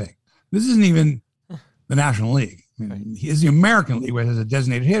rare thing. This isn't even the National League. He's the American League, where there's a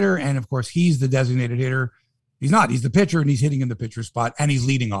designated hitter, and, of course, he's the designated hitter. He's not. He's the pitcher, and he's hitting in the pitcher spot, and he's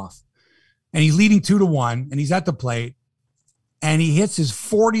leading off. And he's leading 2-1, and he's at the plate, and he hits his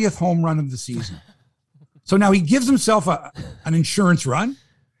 40th home run of the season. So now he gives himself an insurance run,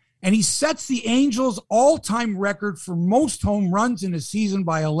 and he sets the Angels' all-time record for most home runs in a season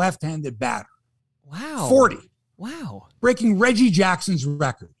by a left-handed batter. Wow. 40. Wow. Breaking Reggie Jackson's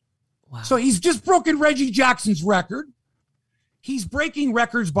record. Wow. So he's just broken Reggie Jackson's record. He's breaking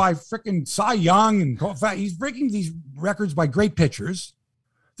records by frickin' Cy Young, and he's breaking these records by great pitchers.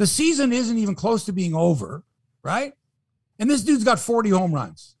 The season isn't even close to being over, right? And this dude's got 40 home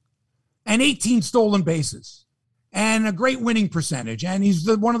runs and 18 stolen bases and a great winning percentage. And he's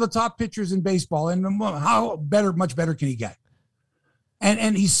one of the top pitchers in baseball. And much better can he get?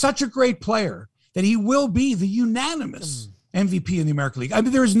 And he's such a great player that he will be the unanimous MVP in the American League. I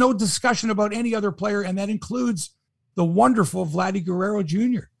mean, there is no discussion about any other player, and that includes the wonderful Vladdy Guerrero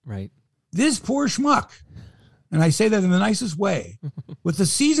Jr. Right. This poor schmuck, and I say that in the nicest way, with the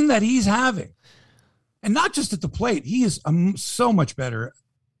season that he's having, and not just at the plate, he is so much better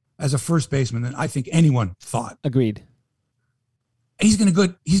as a first baseman than I think anyone thought. Agreed. He's going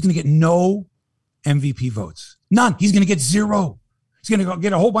to get no MVP votes. None. He's going to get zero. He's going to go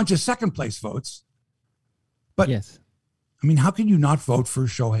get a whole bunch of second place votes. But yes, I mean, how can you not vote for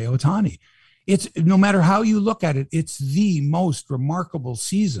Shohei Ohtani? It's no matter how you look at it, it's the most remarkable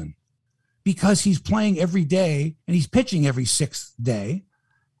season because he's playing every day and he's pitching every sixth day,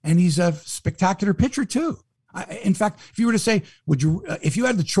 and he's a spectacular pitcher too. In fact, if you were to say, would you, if you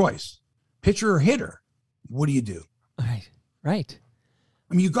had the choice, pitcher or hitter, what do you do? Right.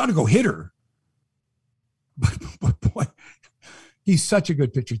 I mean, you got to go hitter, but boy, he's such a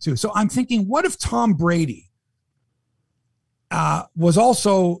good pitcher too. So I'm thinking, what if Tom Brady was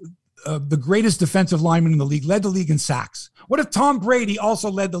also the greatest defensive lineman in the league, led the league in sacks? What if Tom Brady also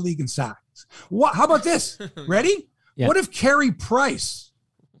led the league in sacks? How about this? Ready? Yeah. What if Carey Price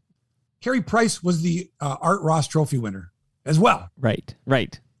was the Art Ross Trophy winner as well? Right.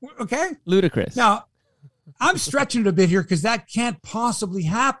 Okay. Ludicrous. Now, I'm stretching it a bit here because that can't possibly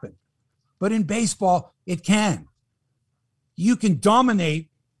happen. But in baseball, it can. You can dominate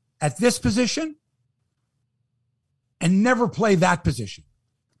at this position and never play that position.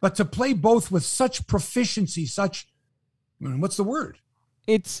 But to play both with such proficiency, what's the word?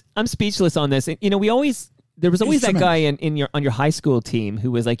 I'm speechless on this. You know, there was always that guy on your high school team who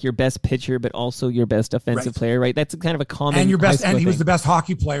was like your best pitcher, but also your best offensive player, right? That's kind of a common. And your best, and he was the best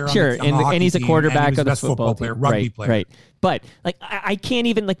hockey player. Sure, and he's a quarterback of the best football player, rugby player. Right. But like, I can't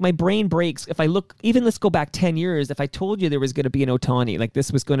even, like, my brain breaks if I look. Even let's go back 10 years. If I told you there was going to be an Ohtani, like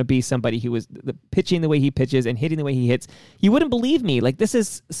this was going to be somebody who was pitching the way he pitches and hitting the way he hits, you wouldn't believe me. Like, this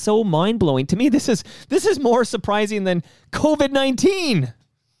is so mind blowing to me. This is more surprising than COVID-19.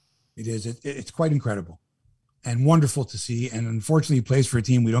 It is. It's quite incredible. And wonderful to see. And unfortunately, he plays for a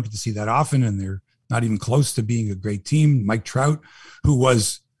team we don't get to see that often, and they're not even close to being a great team. Mike Trout, who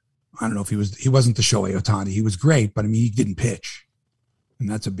was, I don't know if he wasn't the Shohei Ohtani. He was great, but I mean, he didn't pitch. And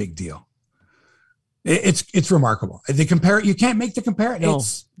that's a big deal. It's remarkable. You can't make the comparison. No.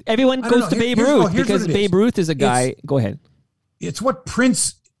 Everyone goes to Babe Ruth because Babe Ruth is a guy. Go ahead. It's what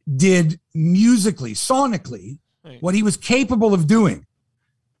Prince did musically, sonically, what he was capable of doing.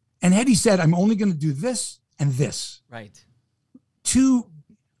 And had he said, I'm only going to do this and this. Right. Two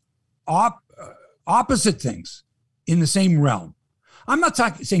opposite things in the same realm. I'm not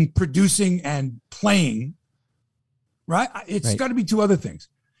saying producing and playing, right? It's got to be two other things.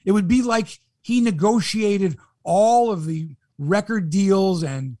 It would be like he negotiated all of the record deals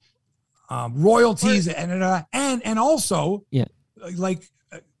and royalties and also like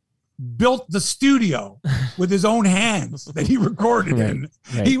built the studio with his own hands that he recorded in.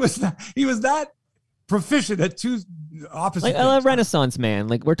 Right. He was that proficient at two opposite things. A Renaissance man.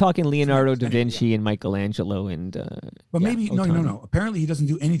 Like, we're talking Leonardo da Vinci and Michelangelo and but maybe Ohtani. No. Apparently he doesn't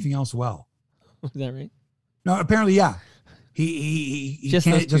do anything else well. Is that right? No, apparently, yeah. He just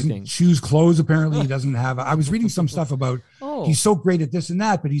doesn't choose clothes. Apparently, he doesn't have. I was reading some stuff about he's so great at this and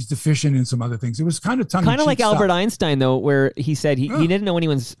that, but he's deficient in some other things. It was kind of like Albert Einstein, though, where he said he didn't know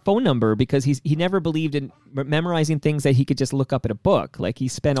anyone's phone number because he never believed in memorizing things that he could just look up in a book. Like, he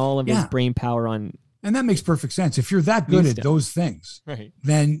spent all of his brain power on. And that makes perfect sense. If you're that good at those things,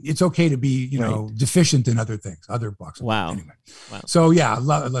 then it's okay to be, deficient in other things, other boxes. Wow. Anyway. So yeah, I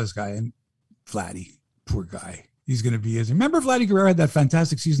love this guy. And Vladdy, poor guy. He's going to be remember Vladdy Guerrero had that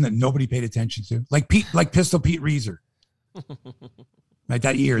fantastic season that nobody paid attention to, like Pistol Pete Reeser, like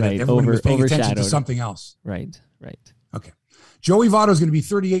that year that everyone was paying attention to something else. Right. Okay. Joey Votto is going to be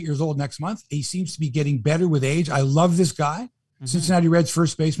 38 years old next month. He seems to be getting better with age. I love this guy. Mm-hmm. Cincinnati Reds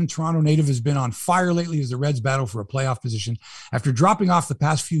first baseman, Toronto native, has been on fire lately as the Reds battle for a playoff position after dropping off the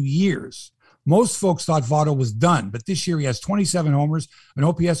past few years. Most folks thought Votto was done, but this year he has 27 homers, an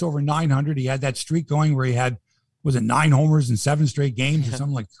OPS over 900. He had that streak going where he had, 9 homers in 7 straight games or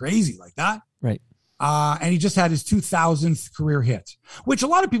something like crazy like that? Right. And he just had his 2,000th career hit, which a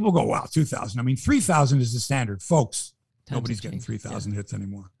lot of people go, wow, 2,000. I mean, 3,000 is the standard, folks. Nobody's getting 3,000 hits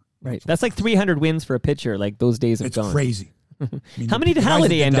anymore. Right. That's like 300 wins for a pitcher. Like, those days have gone. It's crazy. I mean, how many did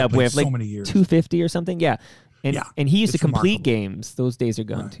Halladay end up with? So many years. 250 or something? Yeah. And he used to complete games. Those days are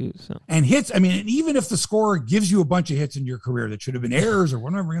gone too. So. And hits, I mean, even if the scorer gives you a bunch of hits in your career that should have been errors or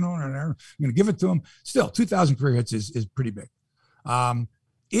whatever, I'm going to give it to him. Still, 2,000 career hits is pretty big.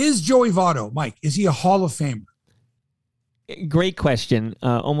 Is Joey Votto, Mike, is he a Hall of Famer? Great question.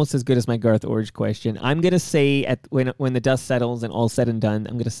 Almost as good as my Garth Orge question. I'm going to say when the dust settles and all said and done,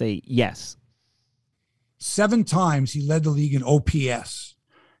 I'm going to say yes. 7 times he led the league in OPS.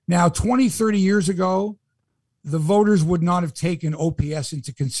 Now, 20, 30 years ago, the voters would not have taken OPS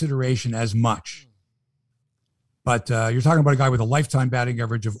into consideration as much. But you're talking about a guy with a lifetime batting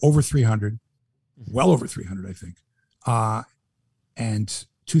average of over 300, well over 300, I think, and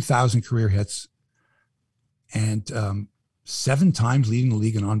 2,000 career hits. and 7 times leading the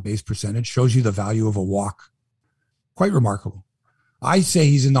league in on-base percentage, shows you the value of a walk. Quite remarkable. I say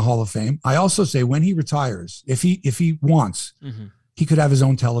he's in the Hall of Fame. I also say when he retires, if he wants, he could have his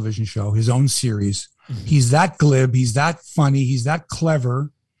own television show, his own series. He's that glib. He's that funny. He's that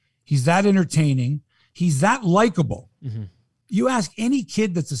clever. He's that entertaining. He's that likable. You ask any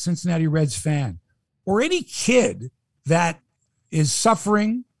kid that's a Cincinnati Reds fan, or any kid that is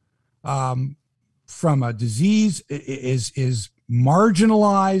suffering from a disease, is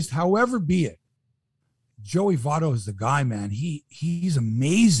marginalized, however be it. Joey Votto is the guy, man. He's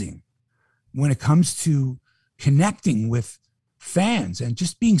amazing when it comes to connecting with fans and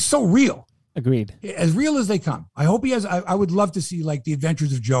just being so real. Agreed. As real as they come. I hope he has. I would love to see like the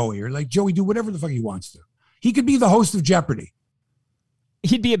Adventures of Joey, or like Joey do whatever the fuck he wants to. He could be the host of Jeopardy.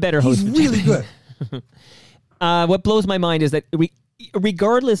 He'd be a better host. He's really good. What blows my mind is that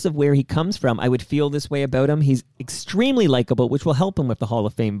regardless of where he comes from, I would feel this way about him. He's extremely likable, which will help him with the Hall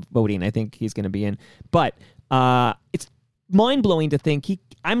of Fame voting. I think he's going to be in. But it's mind-blowing to think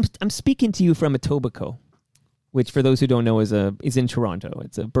I'm speaking to you from Etobicoke, which for those who don't know is in Toronto.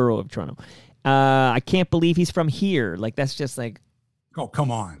 It's a borough of Toronto. I can't believe he's from here. Like, that's just like, oh,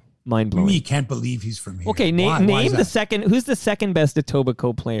 come on. Mind-blowing. Me can't believe he's from here. Okay, name the second. Who's the second best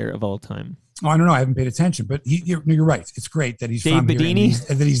Etobicoke player of all time? Oh, I don't know. I haven't paid attention, but you're right. It's great that he's Dave from Bedini? Here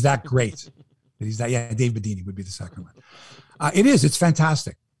and that he's that great. Dave Bedini would be the second one. It is. It's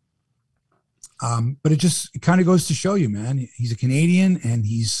fantastic. But it kind of goes to show you, man. He's a Canadian, and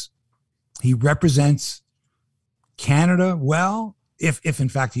he represents Canada well. If in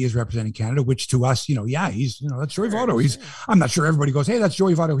fact he is representing Canada, which to us, that's Joey Votto. I'm not sure everybody goes, hey, that's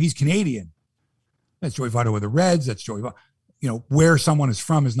Joey Votto. He's Canadian. That's Joey Votto with the Reds. That's Joey Votto. Where someone is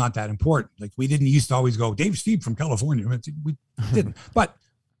from is not that important. Like, we didn't used to always go, Dave Stieb from California. We didn't, but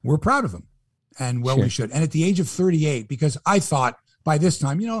we're proud of him, and we should. And at the age of 38, because I thought by this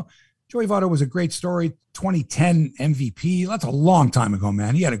time, Joey Votto was a great story. 2010 MVP. That's a long time ago,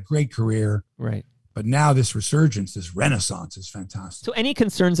 man. He had a great career. Right. But now this resurgence, this renaissance is fantastic. So any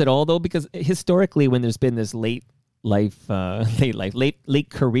concerns at all, though? Because historically, when there's been this late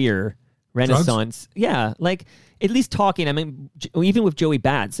career renaissance, like at least talking. I mean, even with Joey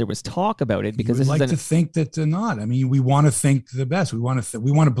Bats, there was talk about it because to think that they're not. I mean, we want to think the best. We want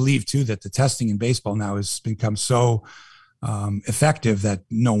to believe too that the testing in baseball now has become so effective that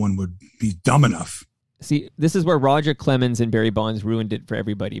no one would be dumb enough. See, this is where Roger Clemens and Barry Bonds ruined it for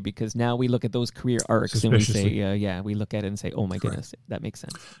everybody, because now we look at those career arcs and we say, we look at it and say, oh my goodness, that makes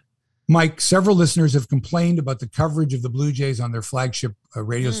sense. Mike, several listeners have complained about the coverage of the Blue Jays on their flagship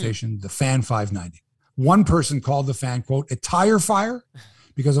radio station, the Fan 590. One person called the Fan, quote, a tire fire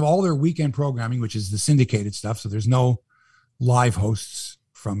because of all their weekend programming, which is the syndicated stuff. So there's no live hosts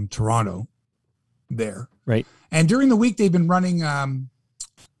from Toronto there. Right. And during the week, they've been running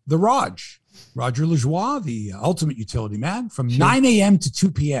the Roger Lajoie, the ultimate utility man, from 9 a.m. to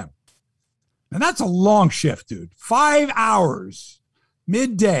 2 p.m. And that's a long shift, dude. 5 hours,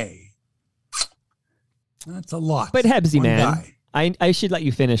 midday. That's a lot. But Hebsy, One man, guy. I should let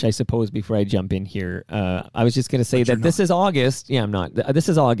you finish, I suppose, before I jump in here. I was just going to say that this is August. Yeah, I'm not. This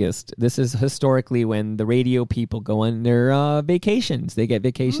is August. This is historically when the radio people go on their vacations. They get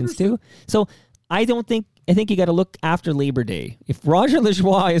vacations too. So I think you got to look after Labor Day. If Roger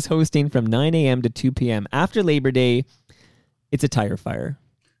Lajoie is hosting from 9 a.m. to 2 p.m. after Labor Day, it's a tire fire.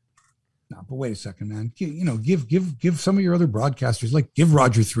 No, but wait a second, man. Give some of your other broadcasters, like give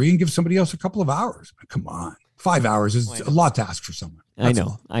Roger 3 and give somebody else a couple of hours. Come on. 5 hours is a lot to ask for someone. I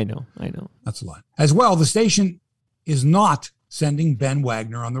know. That's a lot. As well, the station is not sending Ben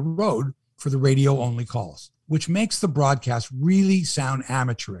Wagner on the road for the radio-only calls, which makes the broadcast really sound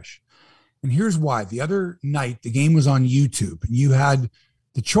amateurish. And here's why. The other night, the game was on YouTube, and you had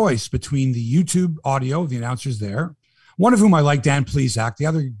the choice between the YouTube audio, the announcers there, one of whom I like, Dan Plesac. The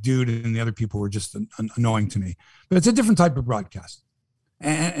other dude and the other people were just annoying to me. But it's a different type of broadcast.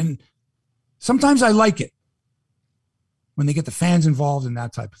 And sometimes I like it when they get the fans involved in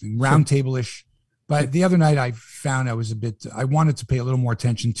that type of thing, roundtable-ish. But the other night I found I wanted to pay a little more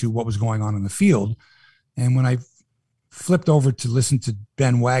attention to what was going on in the field. And when I flipped over to listen to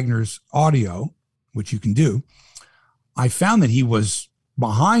Ben Wagner's audio, which you can do, I found that he was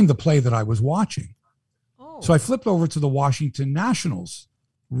behind the play that I was watching. Oh. So I flipped over to the Washington Nationals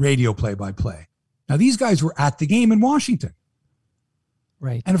radio play-by-play. Now, these guys were at the game in Washington.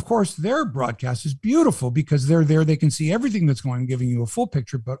 Right. And of course, their broadcast is beautiful because they're there. They can see everything that's going on, giving you a full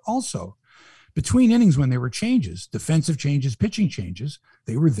picture, but also between innings when there were changes, defensive changes, pitching changes,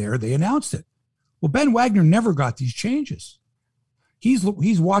 they were there. They announced it. Well, Ben Wagner never got these changes. He's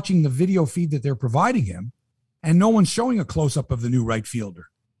watching the video feed that they're providing him, and no one's showing a close-up of the new right fielder.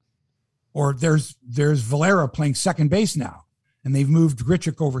 Or there's Valera playing second base now, and they've moved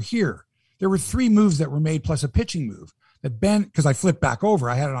Grichuk over here. There were 3 moves that were made plus a pitching move that Ben, because I flipped back over,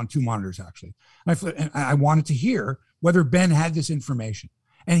 I had it on 2 monitors actually. And I wanted to hear whether Ben had this information.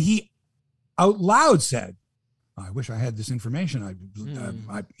 And he out loud said, I wish I had this information.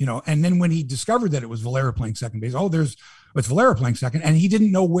 And then when he discovered that it was Valera playing second base, it's Valera playing second, and he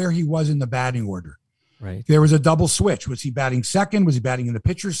didn't know where he was in the batting order. Right. There was a double switch. Was he batting second? Was he batting in the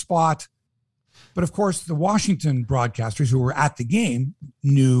pitcher's spot? But of course, the Washington broadcasters who were at the game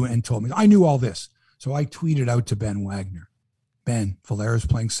knew and told me. I knew all this. So I tweeted out to Ben Wagner, Ben, Valera's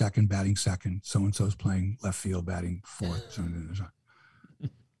playing second, batting second. So-and-so's playing left field, batting fourth.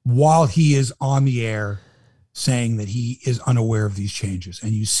 While he is on the air saying that he is unaware of these changes.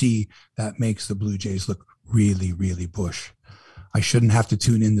 And you see that makes the Blue Jays look really, really bush. I shouldn't have to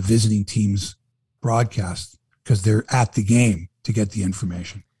tune in the visiting team's broadcast because they're at the game to get the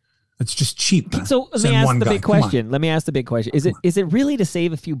information. It's just cheap. Man. So let me ask the big question. Is it really to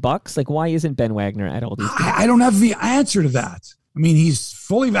save a few bucks? Like, why isn't Ben Wagner at all these games? I don't have the answer to that. I mean, he's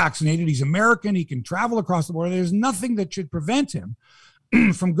fully vaccinated. He's American. He can travel across the border. There's nothing that should prevent him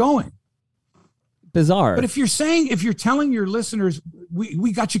from going. Bizarre. But if you're telling your listeners,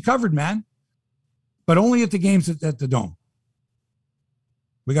 we got you covered, man, but only at the games at the Dome.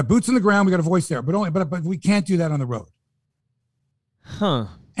 We got boots on the ground. We got a voice there, but we can't do that on the road. Huh.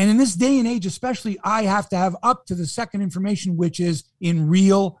 And in this day and age, especially, I have to have up to the second information, which is in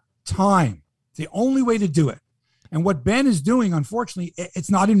real time. It's the only way to do it. And what Ben is doing, unfortunately, it's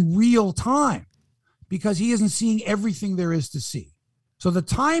not in real time because he isn't seeing everything there is to see. So the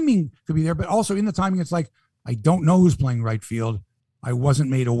timing could be there, but also in the timing, it's like, I don't know who's playing right field. I wasn't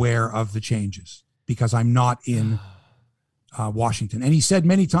made aware of the changes because I'm not in Washington. And he said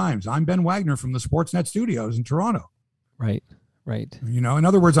many times, I'm Ben Wagner from the Sportsnet studios in Toronto. Right. Right. In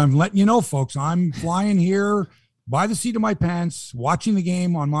other words, I'm letting you know, folks, I'm flying here by the seat of my pants, watching the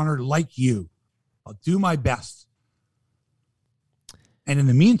game on monitor like you. I'll do my best. And in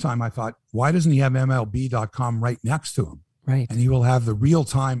the meantime, I thought, why doesn't he have MLB.com right next to him? Right. And he will have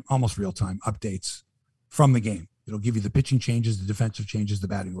the almost real-time updates from the game. It'll give you the pitching changes, the defensive changes, the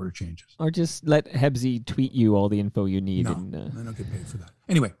batting order changes. Or just let Hebsy tweet you all the info you need. No, I don't get paid for that.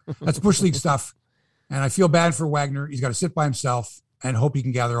 Anyway, that's Bush League stuff. And I feel bad for Wagner. He's got to sit by himself and hope he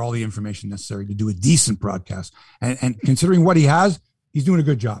can gather all the information necessary to do a decent broadcast. And considering what he has, he's doing a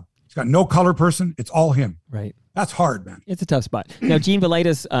good job. He's got no color person. It's all him. Right. That's hard, man. It's a tough spot. Now, Gene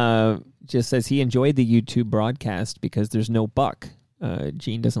Velitis just says he enjoyed the YouTube broadcast because there's no Buck.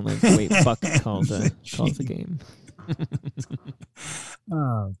 Gene doesn't like the way Buck calls the game.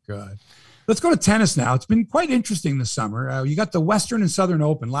 Oh, God. Let's go to tennis now. It's been quite interesting this summer. You got the Western and Southern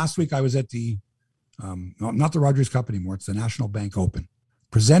Open. Last week I was at the not the Rogers Cup anymore. It's the National Bank Open,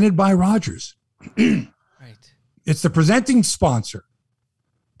 presented by Rogers. Right. It's the presenting sponsor,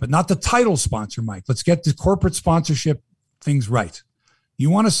 but not the title sponsor, Mike. Let's get the corporate sponsorship things right.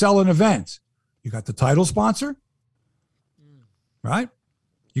 You want to sell an event. You got the title sponsor, right?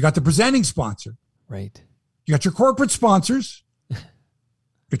 You got the presenting sponsor. Right. You got your corporate sponsors. You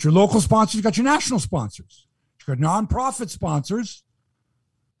got your local sponsors. You got your national sponsors. You got nonprofit sponsors.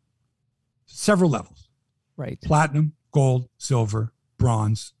 Several levels. Right. Platinum, gold, silver,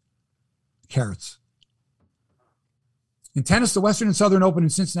 bronze, carats. In tennis, the Western and Southern Open in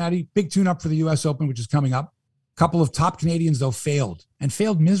Cincinnati, big tune-up for the U.S. Open, which is coming up. A couple of top Canadians, though, failed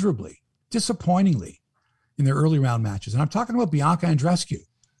miserably, disappointingly in their early round matches. And I'm talking about Bianca Andreescu,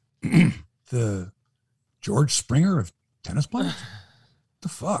 the George Springer of tennis players. What the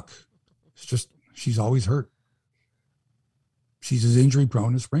fuck? It's just, she's always hurt. She's as injury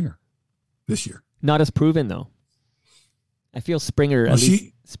prone as Springer this year. Not as proven, though. I feel Springer, well,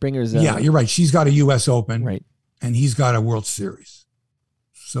 Springer's... yeah, you're right. She's got a U.S. Open. Right. And he's got a World Series.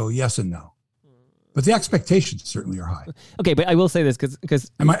 So yes and no. But the expectations certainly are high. Okay, but I will say this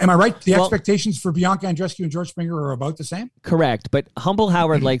because am I right? The expectations for Bianca Andreescu and George Springer are about the same? Correct. But Humble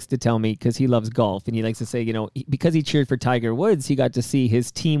Howard likes to tell me, because he loves golf, and he likes to say, because he cheered for Tiger Woods, he got to see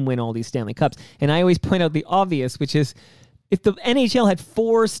his team win all these Stanley Cups. And I always point out the obvious, which is, if the NHL had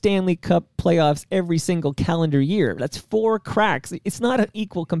 4 Stanley Cup playoffs every single calendar year, that's 4 cracks. It's not an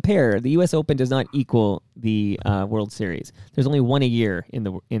equal compare. The U.S. Open does not equal the World Series. There's only one a year in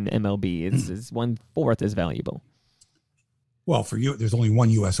MLB. It's 1/4 as valuable. Well, for you, there's only one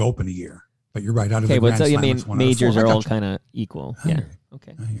U.S. Open a year. But you're right. Out of the Grand Slam, it's one majors out of 4. are all kind of equal. Yeah.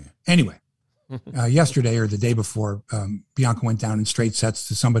 Okay. Anyway, yesterday or the day before, Bianca went down in straight sets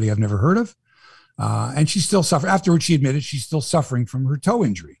to somebody I've never heard of. And she's still suffering. Afterwards, she admitted she's still suffering from her toe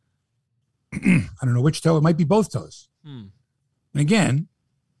injury. I don't know which toe. It might be both toes. Hmm. And again,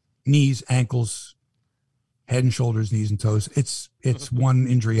 knees, ankles, head and shoulders, knees and toes. It's one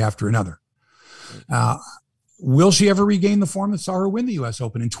injury after another. Will she ever regain the form that saw her win the U.S.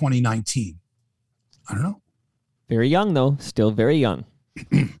 Open in 2019? I don't know. Very young, though. Still very young.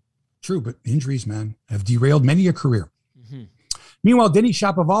 True, but injuries, man, have derailed many a career. Mm-hmm. Meanwhile, Denis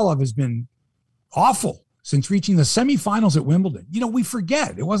Shapovalov has been awful since reaching the semifinals at Wimbledon. You know, we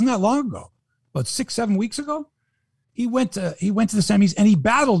forget. It wasn't that long ago. About 6-7 weeks ago, he went to the semis and he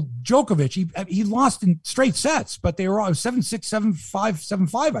battled Djokovic. He lost in straight sets, but they were all 7-6, 7-5,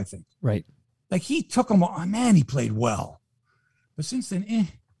 7-5, I think. Right. Like he took him. Oh, man, he played well. But since then,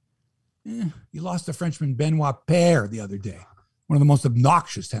 he lost to Frenchman Benoit Paire the other day. One of the most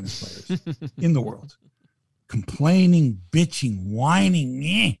obnoxious tennis players in the world. Complaining, bitching,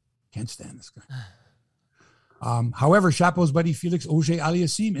 whining. Can't stand this guy. However, Shapo's buddy Felix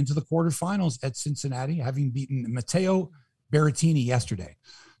Auger-Aliassime into the quarterfinals at Cincinnati, having beaten Matteo Berrettini yesterday.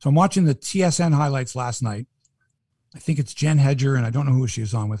 So I'm watching the TSN highlights last night. I think it's Jen Hedger, and I don't know who she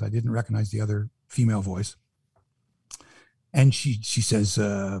was on with. I didn't recognize the other female voice. And she says,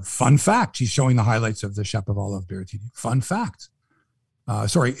 fun fact. She's showing the highlights of the Shapovalov Berrettini. Fun fact.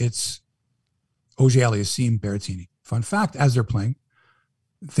 It's Auger-Aliassime Berrettini. Fun fact, as they're playing,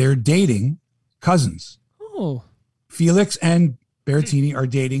 they're dating cousins. Oh. Felix and Berrettini are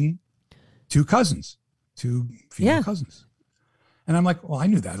dating two female cousins. And I'm like, well, I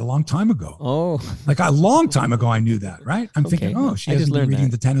knew that a long time ago. Oh. Like a long time ago, I knew that, right? I'm thinking, she hasn't been reading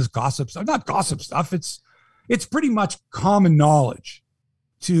the tennis gossip stuff. Not gossip stuff. It's pretty much common knowledge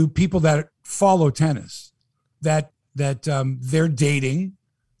to people that follow tennis that they're dating,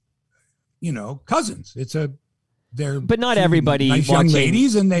 cousins. But not everybody nice watching, young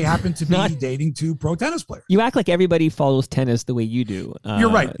ladies, and they happen to be dating two pro tennis players. You act like everybody follows tennis the way you do. You're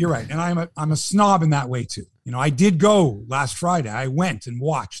right, and I'm a snob in that way too. I did go last Friday. I went and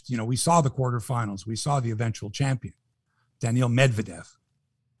watched. We saw the quarterfinals. We saw the eventual champion, Daniil Medvedev,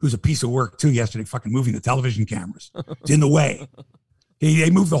 who's a piece of work too. Yesterday, fucking moving the television cameras. It's in the way. They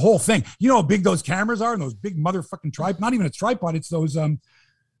moved the whole thing. You know how big those cameras are, and those big motherfucking tripod. Not even a tripod. It's those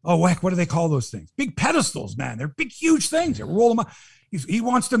what do they call those things? Big pedestals, man. They're big, huge things. They roll them up. He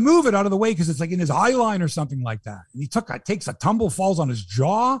wants to move it out of the way because it's like in his eye line or something like that. And he takes a tumble, falls on his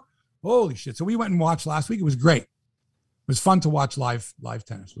jaw. Holy shit. So we went and watched last week. It was great. It was fun to watch live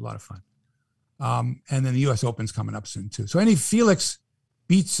tennis. It was a lot of fun. And then the U.S. Open's coming up soon too. So Felix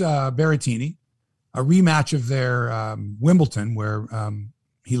beats Berrettini, a rematch of their Wimbledon where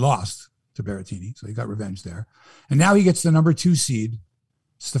he lost to Berrettini. So he got revenge there. And now he gets the number 2 seed,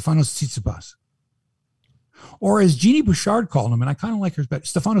 Stefanos Tsitsipas. Or as Jeannie Bouchard called him, and I kind of like her better,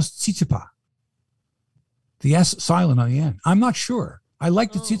 Stefanos Tsitsipas. The S silent on the end. I'm not sure. I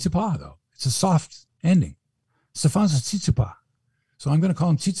like the Tsitsipas, though. It's a soft ending. Stefanos Tsitsipas. So I'm going to call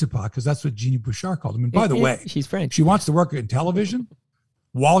him Tsitsipas because that's what Jeannie Bouchard called him. And by the way, she's French. She wants to work in television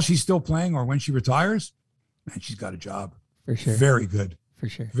while she's still playing or when she retires. Man, she's got a job. For sure. Very good. For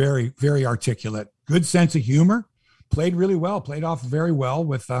sure. Very, very articulate. Good sense of humor. Played really well. Played off very well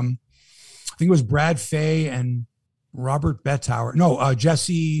with, I think it was Brad Fay and Robert Bettauer. No,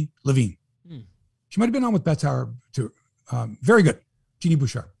 Jesse Levine. She might have been on with Bettauer too. Very good. Jeannie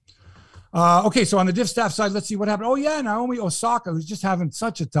Bouchard. Okay, so on the diff staff side, let's see what happened. Oh, yeah, Naomi Osaka, who's just having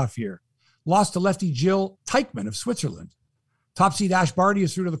such a tough year. Lost to lefty Jill Teichmann of Switzerland. Top seed Ash Barty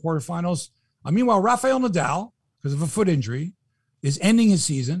is through to the quarterfinals. Meanwhile, Rafael Nadal, because of a foot injury, is ending his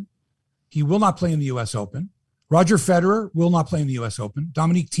season. He will not play in the U.S. Open. Roger Federer will not play in the U.S. Open.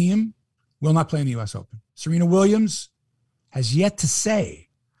 Dominique Thiem will not play in the U.S. Open. Serena Williams has yet to say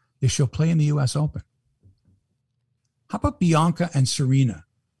if she'll play in the U.S. Open. How about Bianca and Serena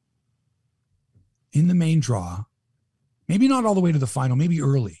in the main draw? Maybe not all the way to the final, maybe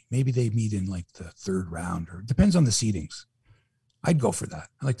early. Maybe they meet in like the third round, or it depends on the seedings. I'd go for that.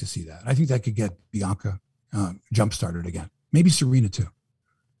 I'd like to see that. I think that could get Bianca jump-started again. Maybe Serena too.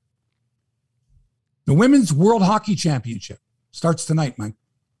 The Women's World Hockey Championship starts tonight, Mike.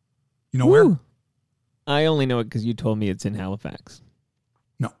 You know where? I only know it because you told me it's in Halifax.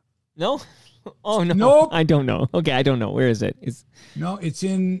 No. No? Oh, no. Nope. I don't know. Okay, I don't know. Where is it? No, it's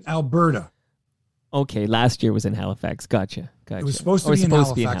in Alberta. Okay, last year was in Halifax. Gotcha. It was supposed to be in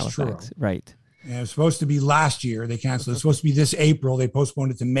Halifax. Right. And it was supposed to be last year. They canceled. It was supposed to be this April. They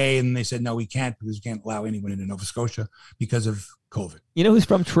postponed it to May, and they said, no, we can't because we can't allow anyone into Nova Scotia because of COVID. You know who's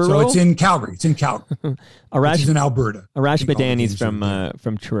from Truro? So it's in Calgary. It's in Calgary. Which is in Alberta. Arash Badani's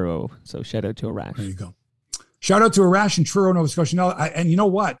from Truro. So shout out to Arash. There you go. Shout out to Arash in Truro, Nova Scotia. No, and you know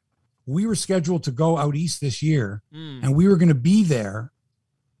what? We were scheduled to go out east this year, and we were going to be there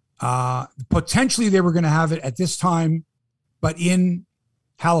Potentially they were going to have it at this time, but in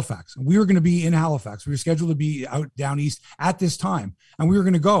Halifax. We were going to be in Halifax. We were scheduled to be out down east at this time. And we were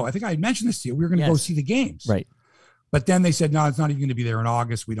going to go. I think I had mentioned this to you. We were going to go see the games. Right. But then they said, no, it's not even going to be there in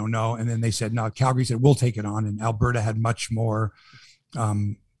August. We don't know. And then they said, no, Calgary said, we'll take it on. And Alberta had much more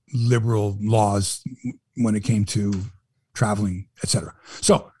liberal laws when it came to traveling, etc.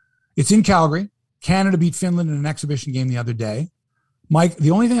 So it's in Calgary. Canada beat Finland in an exhibition game the other day. Mike,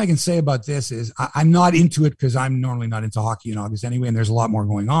 the only thing I can say about this is I'm not into it because I'm normally not into hockey in August anyway, and there's a lot more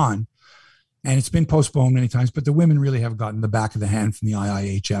going on. And it's been postponed many times, but the women really have gotten the back of the hand from the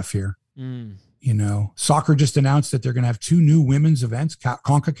IIHF here. You know, soccer just announced that they're going to have 2 new women's events,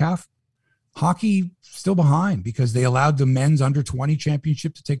 CONCACAF. Hockey still behind because they allowed the men's under 20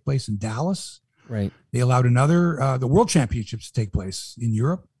 championship to take place in Dallas. Right. They allowed another, the world championships to take place in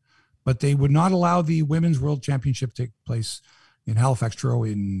Europe, but they would not allow the women's world championship to take place in Halifax, Truro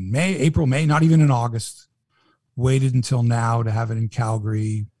in April, May, not even in August. Waited until now to have it in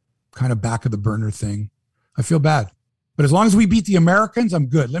Calgary, kind of back of the burner thing. I feel bad. But as long as we beat the Americans, I'm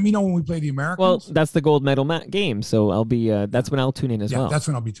good. Let me know when we play the Americans. Well, that's the gold medal game, so I'll be. That's when I'll tune in as well. That's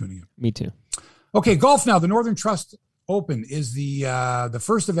when I'll be tuning in. Me too. Okay, golf now. The Northern Trust Open is the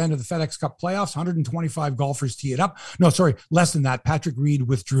first event of the FedEx Cup playoffs. 125 golfers tee it up. No, sorry, less than that. Patrick Reed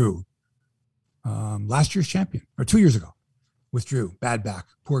withdrew. Last year's champion, or 2 years ago, withdrew. Bad back.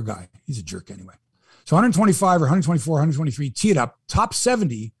 Poor guy. He's a jerk anyway. So 125 or 124, 123 tee it up. Top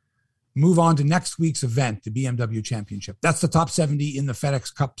 70 move on to next week's event, the BMW Championship. That's the top 70 in the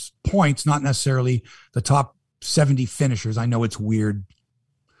FedEx Cup's points, not necessarily the top 70 finishers. I know it's weird.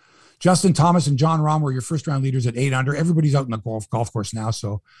 Justin Thomas and John Rahm were your first round leaders at 8 under. Everybody's out in the golf course now.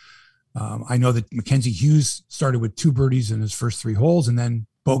 So I know that Mackenzie Hughes started with 2 birdies in his first 3 holes and then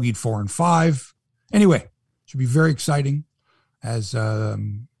bogeyed 4 and 5. Anyway, should be very exciting as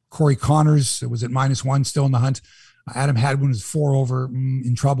Corey Connors was at -1, still in the hunt. Adam Hadwin is 4 over,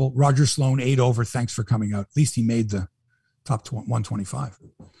 in trouble. Roger Sloan 8 over. Thanks for coming out. At least he made the top 125.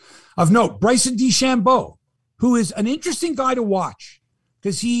 Of note, Bryson DeChambeau, who is an interesting guy to watch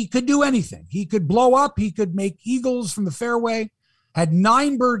because he could do anything. He could blow up. He could make eagles from the fairway. Had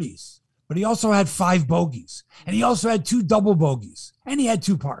 9 birdies, but he also had 5 bogeys. And he also had 2 double bogeys. And he had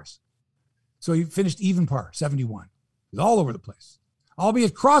 2 pars. So he finished even par, 71. He was all over the place. I'll be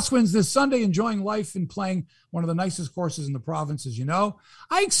at Crosswinds this Sunday, enjoying life and playing one of the nicest courses in the province, as you know.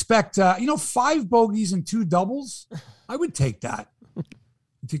 I expect, 5 bogeys and 2 doubles. I would take that.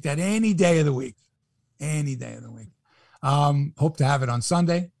 I'd take that any day of the week. Any day of the week. Hope to have it on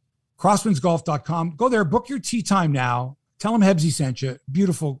Sunday. Crosswindsgolf.com. Go there, book your tee time now. Tell them Hebsy sent you.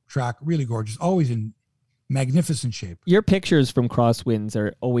 Beautiful track, really gorgeous, always in magnificent shape. Your pictures from Crosswinds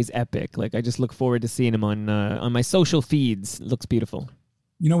are always epic. Like, I just look forward to seeing them on my social feeds. It looks beautiful.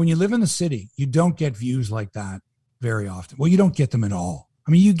 You know, when you live in the city, you don't get views like that very often. Well, you don't get them at all.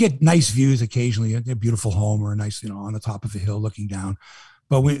 I mean, you get nice views occasionally, a beautiful home or a nice, on the top of a hill looking down.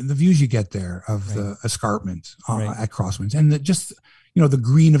 But the views you get there of the escarpment at Crosswinds and the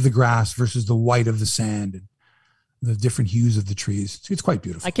green of the grass versus the white of the sand and the different hues of the trees. It's quite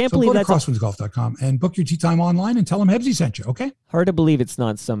beautiful. I can't believe that's crosswindsgolf.com and book your tee time online and tell them Hebsy sent you. Okay. Hard to believe it's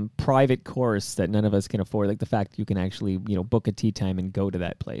not some private course that none of us can afford. Like the fact you can actually, book a tee time and go to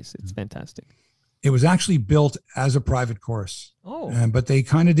that place. It's fantastic. It was actually built as a private course. Oh, but they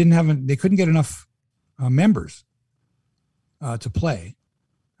kind of they couldn't get enough members to play,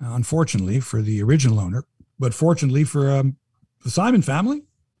 unfortunately for the original owner, but fortunately for the Simon family,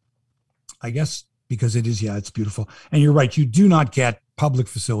 I guess, because it's beautiful. And you're right, you do not get public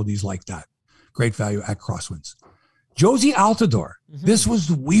facilities like that. Great value at Crosswinds. Josie Altidore. Mm-hmm. This was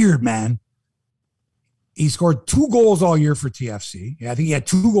weird, man. He scored 2 goals all year for TFC. Yeah, I think he had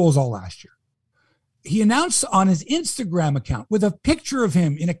 2 goals all last year. He announced on his Instagram account with a picture of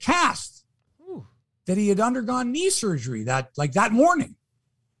him in a cast that he had undergone knee surgery that morning.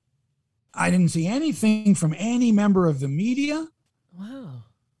 I didn't see anything from any member of the media. Wow.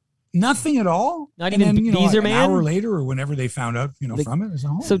 Nothing at all. Not even Beezer, man? An hour later or whenever they found out, from it.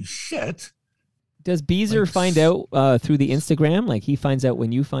 Holy shit. Does Beezer find out through the Instagram? Like he finds out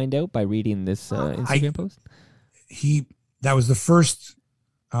when you find out by reading this Instagram post? That was the first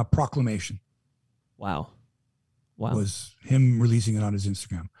proclamation. Wow. Was him releasing it on his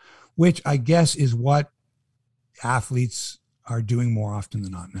Instagram, which I guess is what athletes are doing more often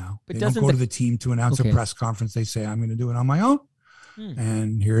than not now. But they don't go to the team to announce a press conference. They say, I'm going to do it on my own.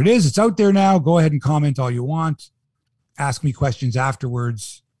 And here it is. It's out there now. Go ahead and comment all you want. Ask me questions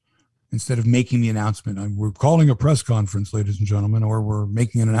afterwards instead of making the announcement. We're calling a press conference, ladies and gentlemen, or we're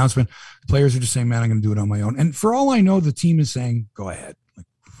making an announcement. The players are just saying, man, I'm going to do it on my own. And for all I know, the team is saying, go ahead.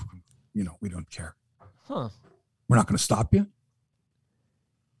 we don't care. Huh. We're not going to stop you.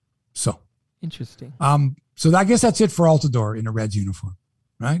 So interesting. So I guess that's it for Altidore in a Reds uniform,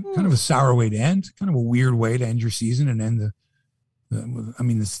 right? Kind of a sour way to end, kind of a weird way to end your season and end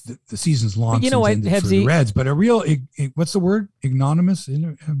the season's long. But you know what, ended for the Reds, but a real, what's the word? Ignominious?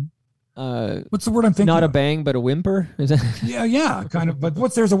 What's the word I'm thinking? Not of? a bang, but a whimper. Is that? Yeah, kind of.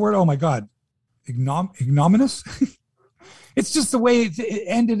 But there's a word? Oh my God, ignominious. It's just the way it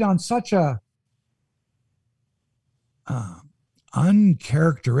ended on such a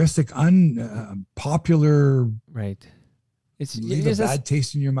uncharacteristic, unpopular. Right. It's a bad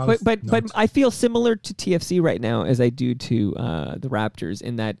taste in your mouth. But I feel similar to TFC right now as I do to the Raptors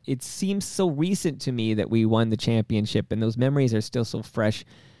in that it seems so recent to me that we won the championship, and those memories are still so fresh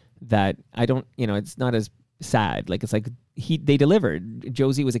that I don't, it's not as sad. Like it's like they delivered.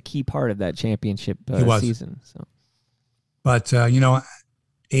 Josie was a key part of that championship season. So, but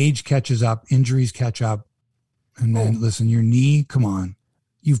age catches up, injuries catch up, and then listen, your knee. Come on,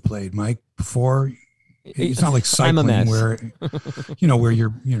 you've played, Mike, before. It's not like cycling where, where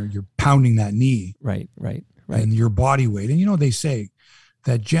you're pounding that knee. Right. And your body weight. And, they say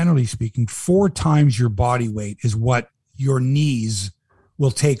that generally speaking, 4 times your body weight is what your knees will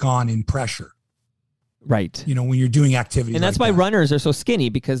take on in pressure. Right. When you're doing activity. And that's why runners are so skinny,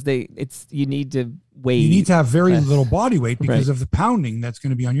 because you need to weigh. You need to have very little body weight because of the pounding that's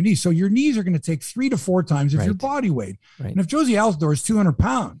going to be on your knees. So your knees are going to take 3 to 4 times of your body weight. Right. And if Josie Altidore is 200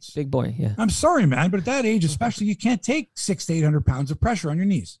 pounds. Big boy, yeah. I'm sorry, man, but at that age, especially, you can't take 600 to 800 pounds of pressure on your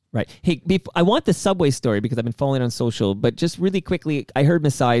knees. Right. Hey, I want the Subway story because I've been following on social, but just really quickly, I heard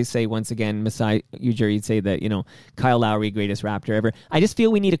Masai say once again, you'd say that, Kyle Lowry, greatest Raptor ever. I just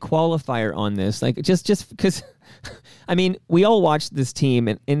feel we need a qualifier on this. Like, just because, we all watched this team,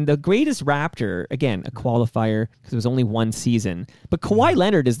 and the greatest Raptor, again, a qualifier because it was only one season, but Kawhi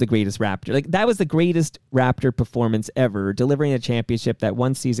Leonard is the greatest Raptor. Like, that was the greatest Raptor performance ever, delivering a championship that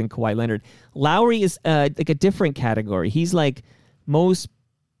one season, Kawhi Leonard. Lowry is like a different category. He's like most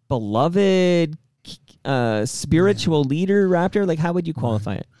beloved spiritual leader Raptor. Like, how would you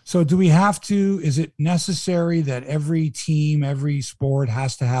qualify it? So is it necessary that every team, every sport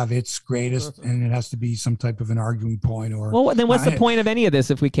has to have its greatest, and it has to be some type of an arguing point? Or well, then what's the point of any of this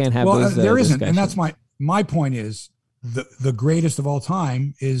if we can't have those there isn't. Discussions? And that's my point is the greatest of all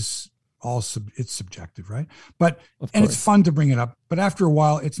time is it's subjective, right? But it's fun to bring it up, but after a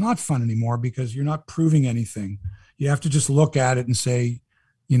while it's not fun anymore because you're not proving anything. You have to just look at it and say,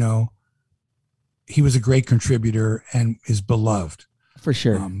 he was a great contributor and is beloved. For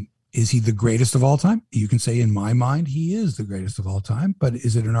sure. Is he the greatest of all time? You can say, in my mind, he is the greatest of all time, but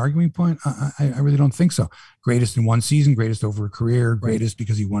is it an arguing point? I really don't think so. Greatest in one season, greatest over a career, greatest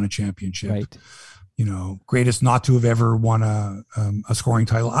because he won a championship. Right. Greatest not to have ever won a scoring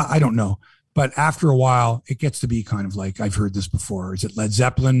title. I don't know. But after a while, it gets to be kind of like, I've heard this before. Is it Led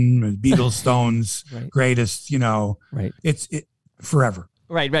Zeppelin, Beatles, Stones, greatest, Right. It's forever.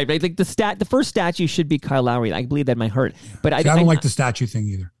 Right. Like the first statue should be Kyle Lowry. I believe that in my heart. But I don't like the statue thing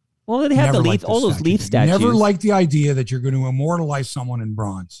either. Well, they have all those Leaf statues. Never liked the idea that you're going to immortalize someone in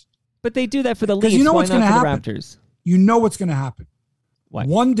bronze. But they do that for the Leafs. You know what's going to happen? Raptors? You know what's going to happen. What?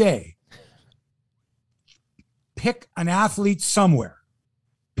 One day, pick an athlete somewhere.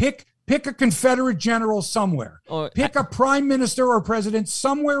 Pick a Confederate general somewhere. Pick a prime minister or president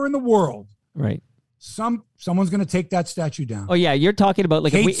somewhere in the world. Right. Someone's going to take that statue down. Oh yeah, you're talking about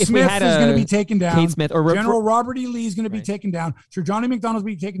like if we had is going to be taken down. Kate Smith or General Robert E. Lee is going to be taken down. Sir Johnny McDonald's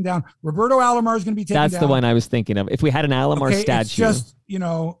going to be taken down. Roberto Alomar is going to be taken down. That's the one I was thinking of. If we had an Alomar statue, it's just they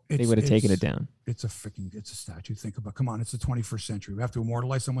would have taken it down. It's a statue. Think about. Come on, it's the 21st century. We have to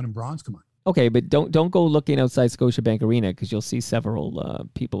immortalize someone in bronze. Come on. Okay, but don't go looking outside Scotiabank Arena because you'll see several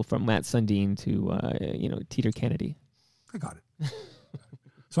people from Matt Sundin to Teeter Kennedy. I got it.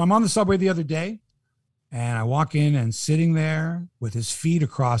 So I'm on the subway the other day. And I walk in and sitting there with his feet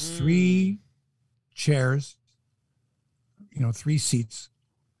across 3 chairs, 3 seats,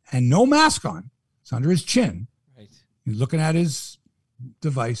 and no mask on. It's under his chin. Right. He's looking at his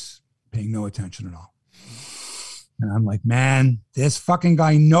device, paying no attention at all. And I'm like, man, this fucking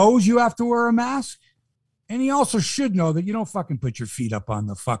guy knows you have to wear a mask. And he also should know that you don't fucking put your feet up on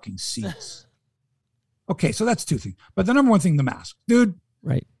the fucking seats. Okay, so that's 2 things. But the number one thing, the mask. Dude.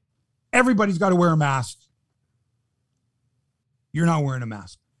 Right. Everybody's got to wear a mask. You're not wearing a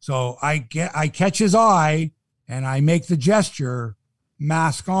mask. So I catch his eye and I make the gesture,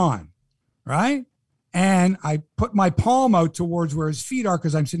 mask on, right? And I put my palm out towards where his feet are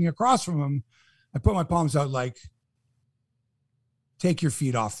because I'm sitting across from him. I put my palms out like, take your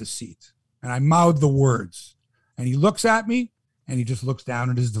feet off the seat. And I mouth the words. And he looks at me and he just looks down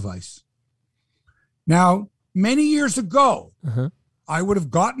at his device. Now, many years ago, I would have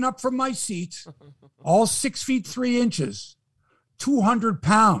gotten up from my seat, all 6 feet 3 inches, 200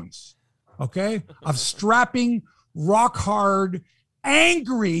 pounds, okay, of strapping, rock hard,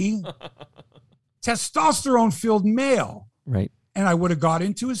 angry, testosterone filled male. Right. And I would have got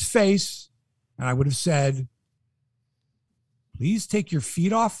into his face and I would have said, please take your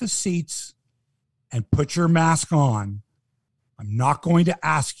feet off the seats and put your mask on. I'm not going to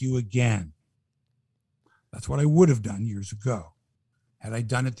ask you again. That's what I would have done years ago. Had I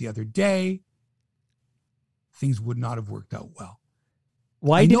done it the other day, things would not have worked out well.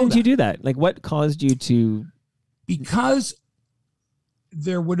 Why didn't you do that? Like, what caused you to? Because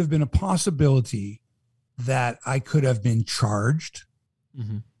there would have been a possibility that I could have been charged.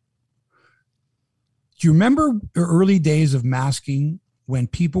 Mm-hmm. Do you remember the early days of masking when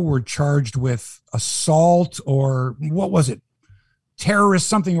people were charged with assault or what was it? Terrorist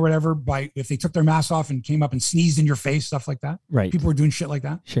something or whatever, by if they took their mask off and came up and sneezed in your face, stuff like that. Right. People were doing shit like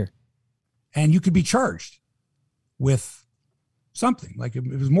that. Sure. And you could be charged with something. Like it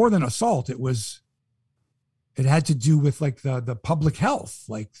was more than assault. It had to do with like the public health,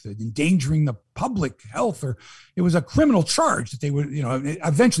 like endangering the public health, or it was a criminal charge that they would,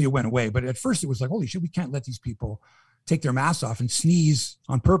 eventually it went away. But at first it was like, holy shit, we can't let these people take their masks off and sneeze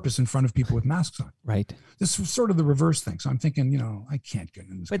on purpose in front of people with masks on. Right. This was sort of the reverse thing. So I'm thinking, I can't get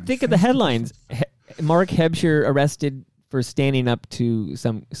in this. But think of the headlines. Mark Hebscher arrested for standing up to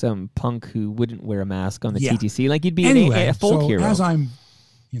some punk who wouldn't wear a mask on the TTC. Like you'd be a folk hero. As I'm,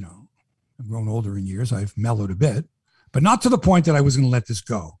 I've grown older in years, I've mellowed a bit, but not to the point that I was going to let this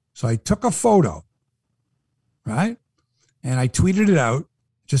go. So I took a photo, right? And I tweeted it out.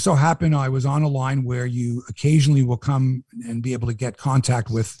 Just so happened I was on a line where you occasionally will come and be able to get contact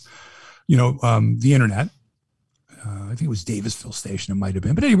with, the internet. I think it was Davisville Station. It might have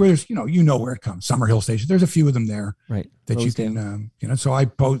been, but anyway, there's, you know where it comes. Summerhill Station. There's a few of them there, right? That Rosedale. You can, So I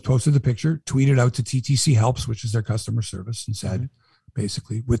posted the picture, tweeted out to TTC Helps, which is their customer service, and said,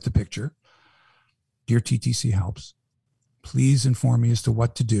 basically with the picture, "Dear TTC Helps, please inform me as to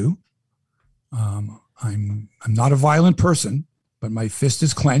what to do. I'm not a violent person, but my fist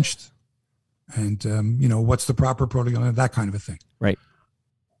is clenched, and what's the proper protocol, that kind of a thing." Right.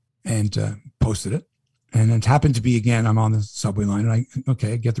 And posted it. And it happened to be, again, I'm on the subway line and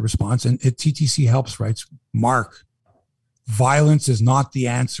I get the response. And TTC Helps writes, "Mark, violence is not the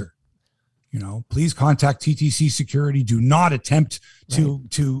answer. Please contact TTC security. Do not attempt to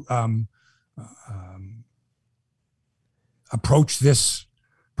approach this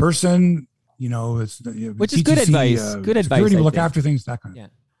person. It's which TTC, is good advice. Good advice. Security will look after things, that kind of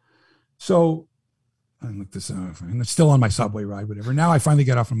thing." So I looked this up, and it's still on my subway ride, whatever. Now I finally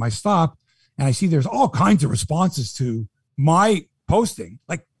get off on my stop, and I see there's all kinds of responses to my posting,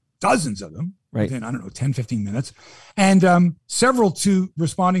 like dozens of them, within, 10, 15 minutes. And several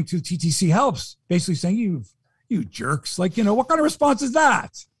responding to TTC Helps, basically saying, you jerks, like, what kind of response is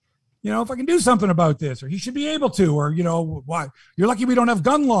that? If I can do something about this, or he should be able to, or, why you're lucky we don't have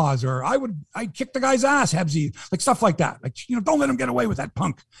gun laws, or I'd kick the guy's ass, Hebsy, like stuff like that. Like, don't let him get away with that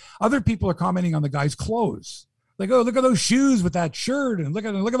punk. Other people are commenting on the guy's clothes. Like, oh, look at those shoes with that shirt, and look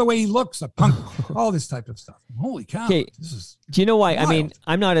at the way he looks, a punk, all this type of stuff. Holy cow. Okay. This is Do you know why? wild. I mean,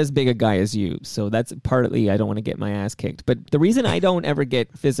 I'm not as big a guy as you, so that's partly I don't want to get my ass kicked. But the reason I don't ever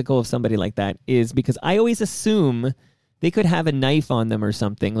get physical with somebody like that is because I always assume they could have a knife on them or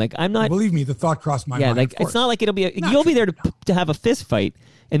something. Like, I'm not. Believe me, the thought crossed my mind. Yeah, like it's not like it'll be. You'll be there to have a fist fight,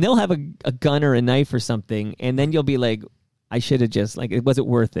 and they'll have a gun or a knife or something, and then you'll be like, I should have just was it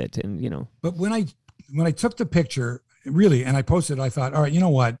worth it? And But when I took the picture, really, and I posted it, I thought, all right, you know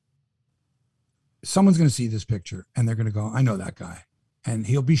what? Someone's going to see this picture, and they're going to go, I know that guy, and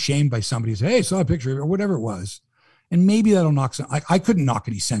he'll be shamed by somebody who say, hey, I saw a picture or whatever it was, and maybe that'll knock some. I couldn't knock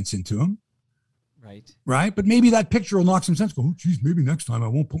any sense into him. Right. But maybe that picture will knock some sense. Go, oh, geez, maybe next time I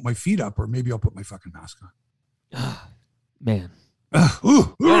won't put my feet up, or maybe I'll put my fucking mask on. Man. What are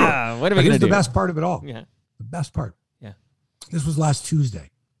we going to do? The best part of it all. Yeah. The best part. Yeah. This was last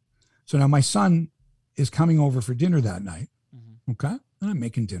Tuesday. So now my son is coming over for dinner that night. Mm-hmm. Okay. And I'm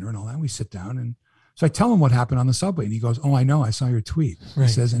making dinner and all that. We sit down. And so I tell him what happened on the subway. And he goes, oh, I know. I saw your tweet. Right.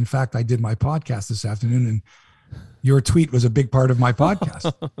 He says, in fact, I did my podcast this afternoon, and your tweet was a big part of my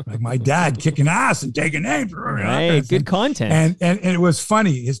podcast. Like my dad kicking ass and taking names. Right. Good content. And it was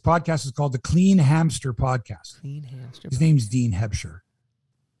funny. His podcast is called the Clean Hamster Podcast. Clean Hamster. His name's Dean Hebscher.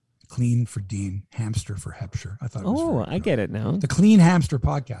 Clean for Dean, hamster for Hebscher. I thought it was I get it now. The Clean Hamster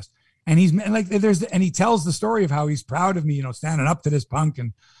Podcast. And he's like, and he tells the story of how he's proud of me, standing up to this punk.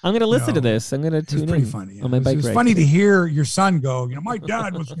 And I'm going to listen to this. I'm going to tune in. It's pretty funny. On my bike It was ride funny today. to hear your son go, my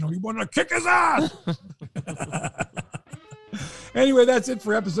dad was, he wanted to kick his ass. Anyway, that's it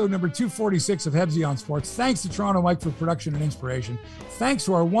for episode number 246 of Hebsy on Sports. Thanks to Toronto Mike for production and inspiration. Thanks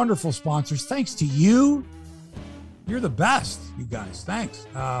to our wonderful sponsors. Thanks to you. You're the best, you guys. Thanks.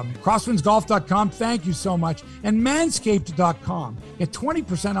 Crosswindsgolf.com. Thank you so much. And manscaped.com. Get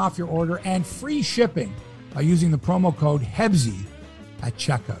 20% off your order and free shipping by using the promo code HEBSY at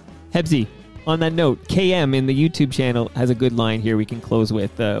checkout. Hebsy, on that note, KM in the YouTube channel has a good line here we can close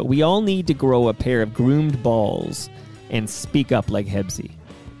with. We all need to grow a pair of groomed balls and speak up like Hebsy.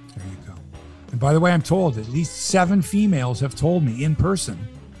 There you go. And by the way, I'm told at least 7 females have told me in person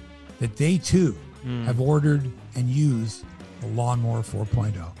that they too have ordered and used the Lawnmower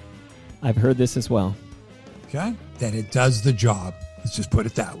 4.0. I've heard this as well. Okay? That it does the job. Let's just put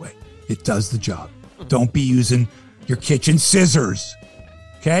it that way. It does the job. Don't be using your kitchen scissors.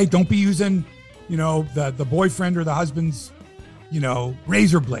 Okay? Don't be using, the boyfriend or the husband's,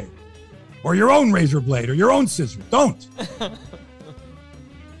 razor blade. Or your own razor blade or your own scissors. Don't.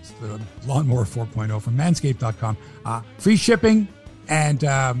 It's the Lawnmower 4.0 from manscaped.com. Free shipping and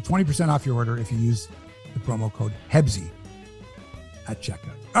 20% off your order if you use the promo code HEBSY at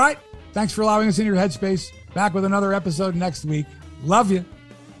checkout. All right. Thanks for allowing us into your headspace. Back with another episode next week. Love you.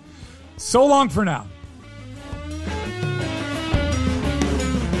 So long for now.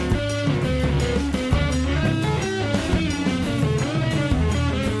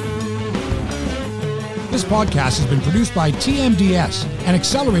 This podcast has been produced by TMDS and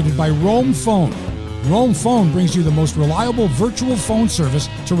accelerated by Roam Phone. Roam Phone brings you the most reliable virtual phone service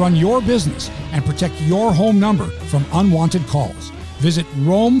to run your business and protect your home number from unwanted calls. Visit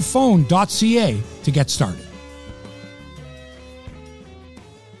roamphone.ca to get started.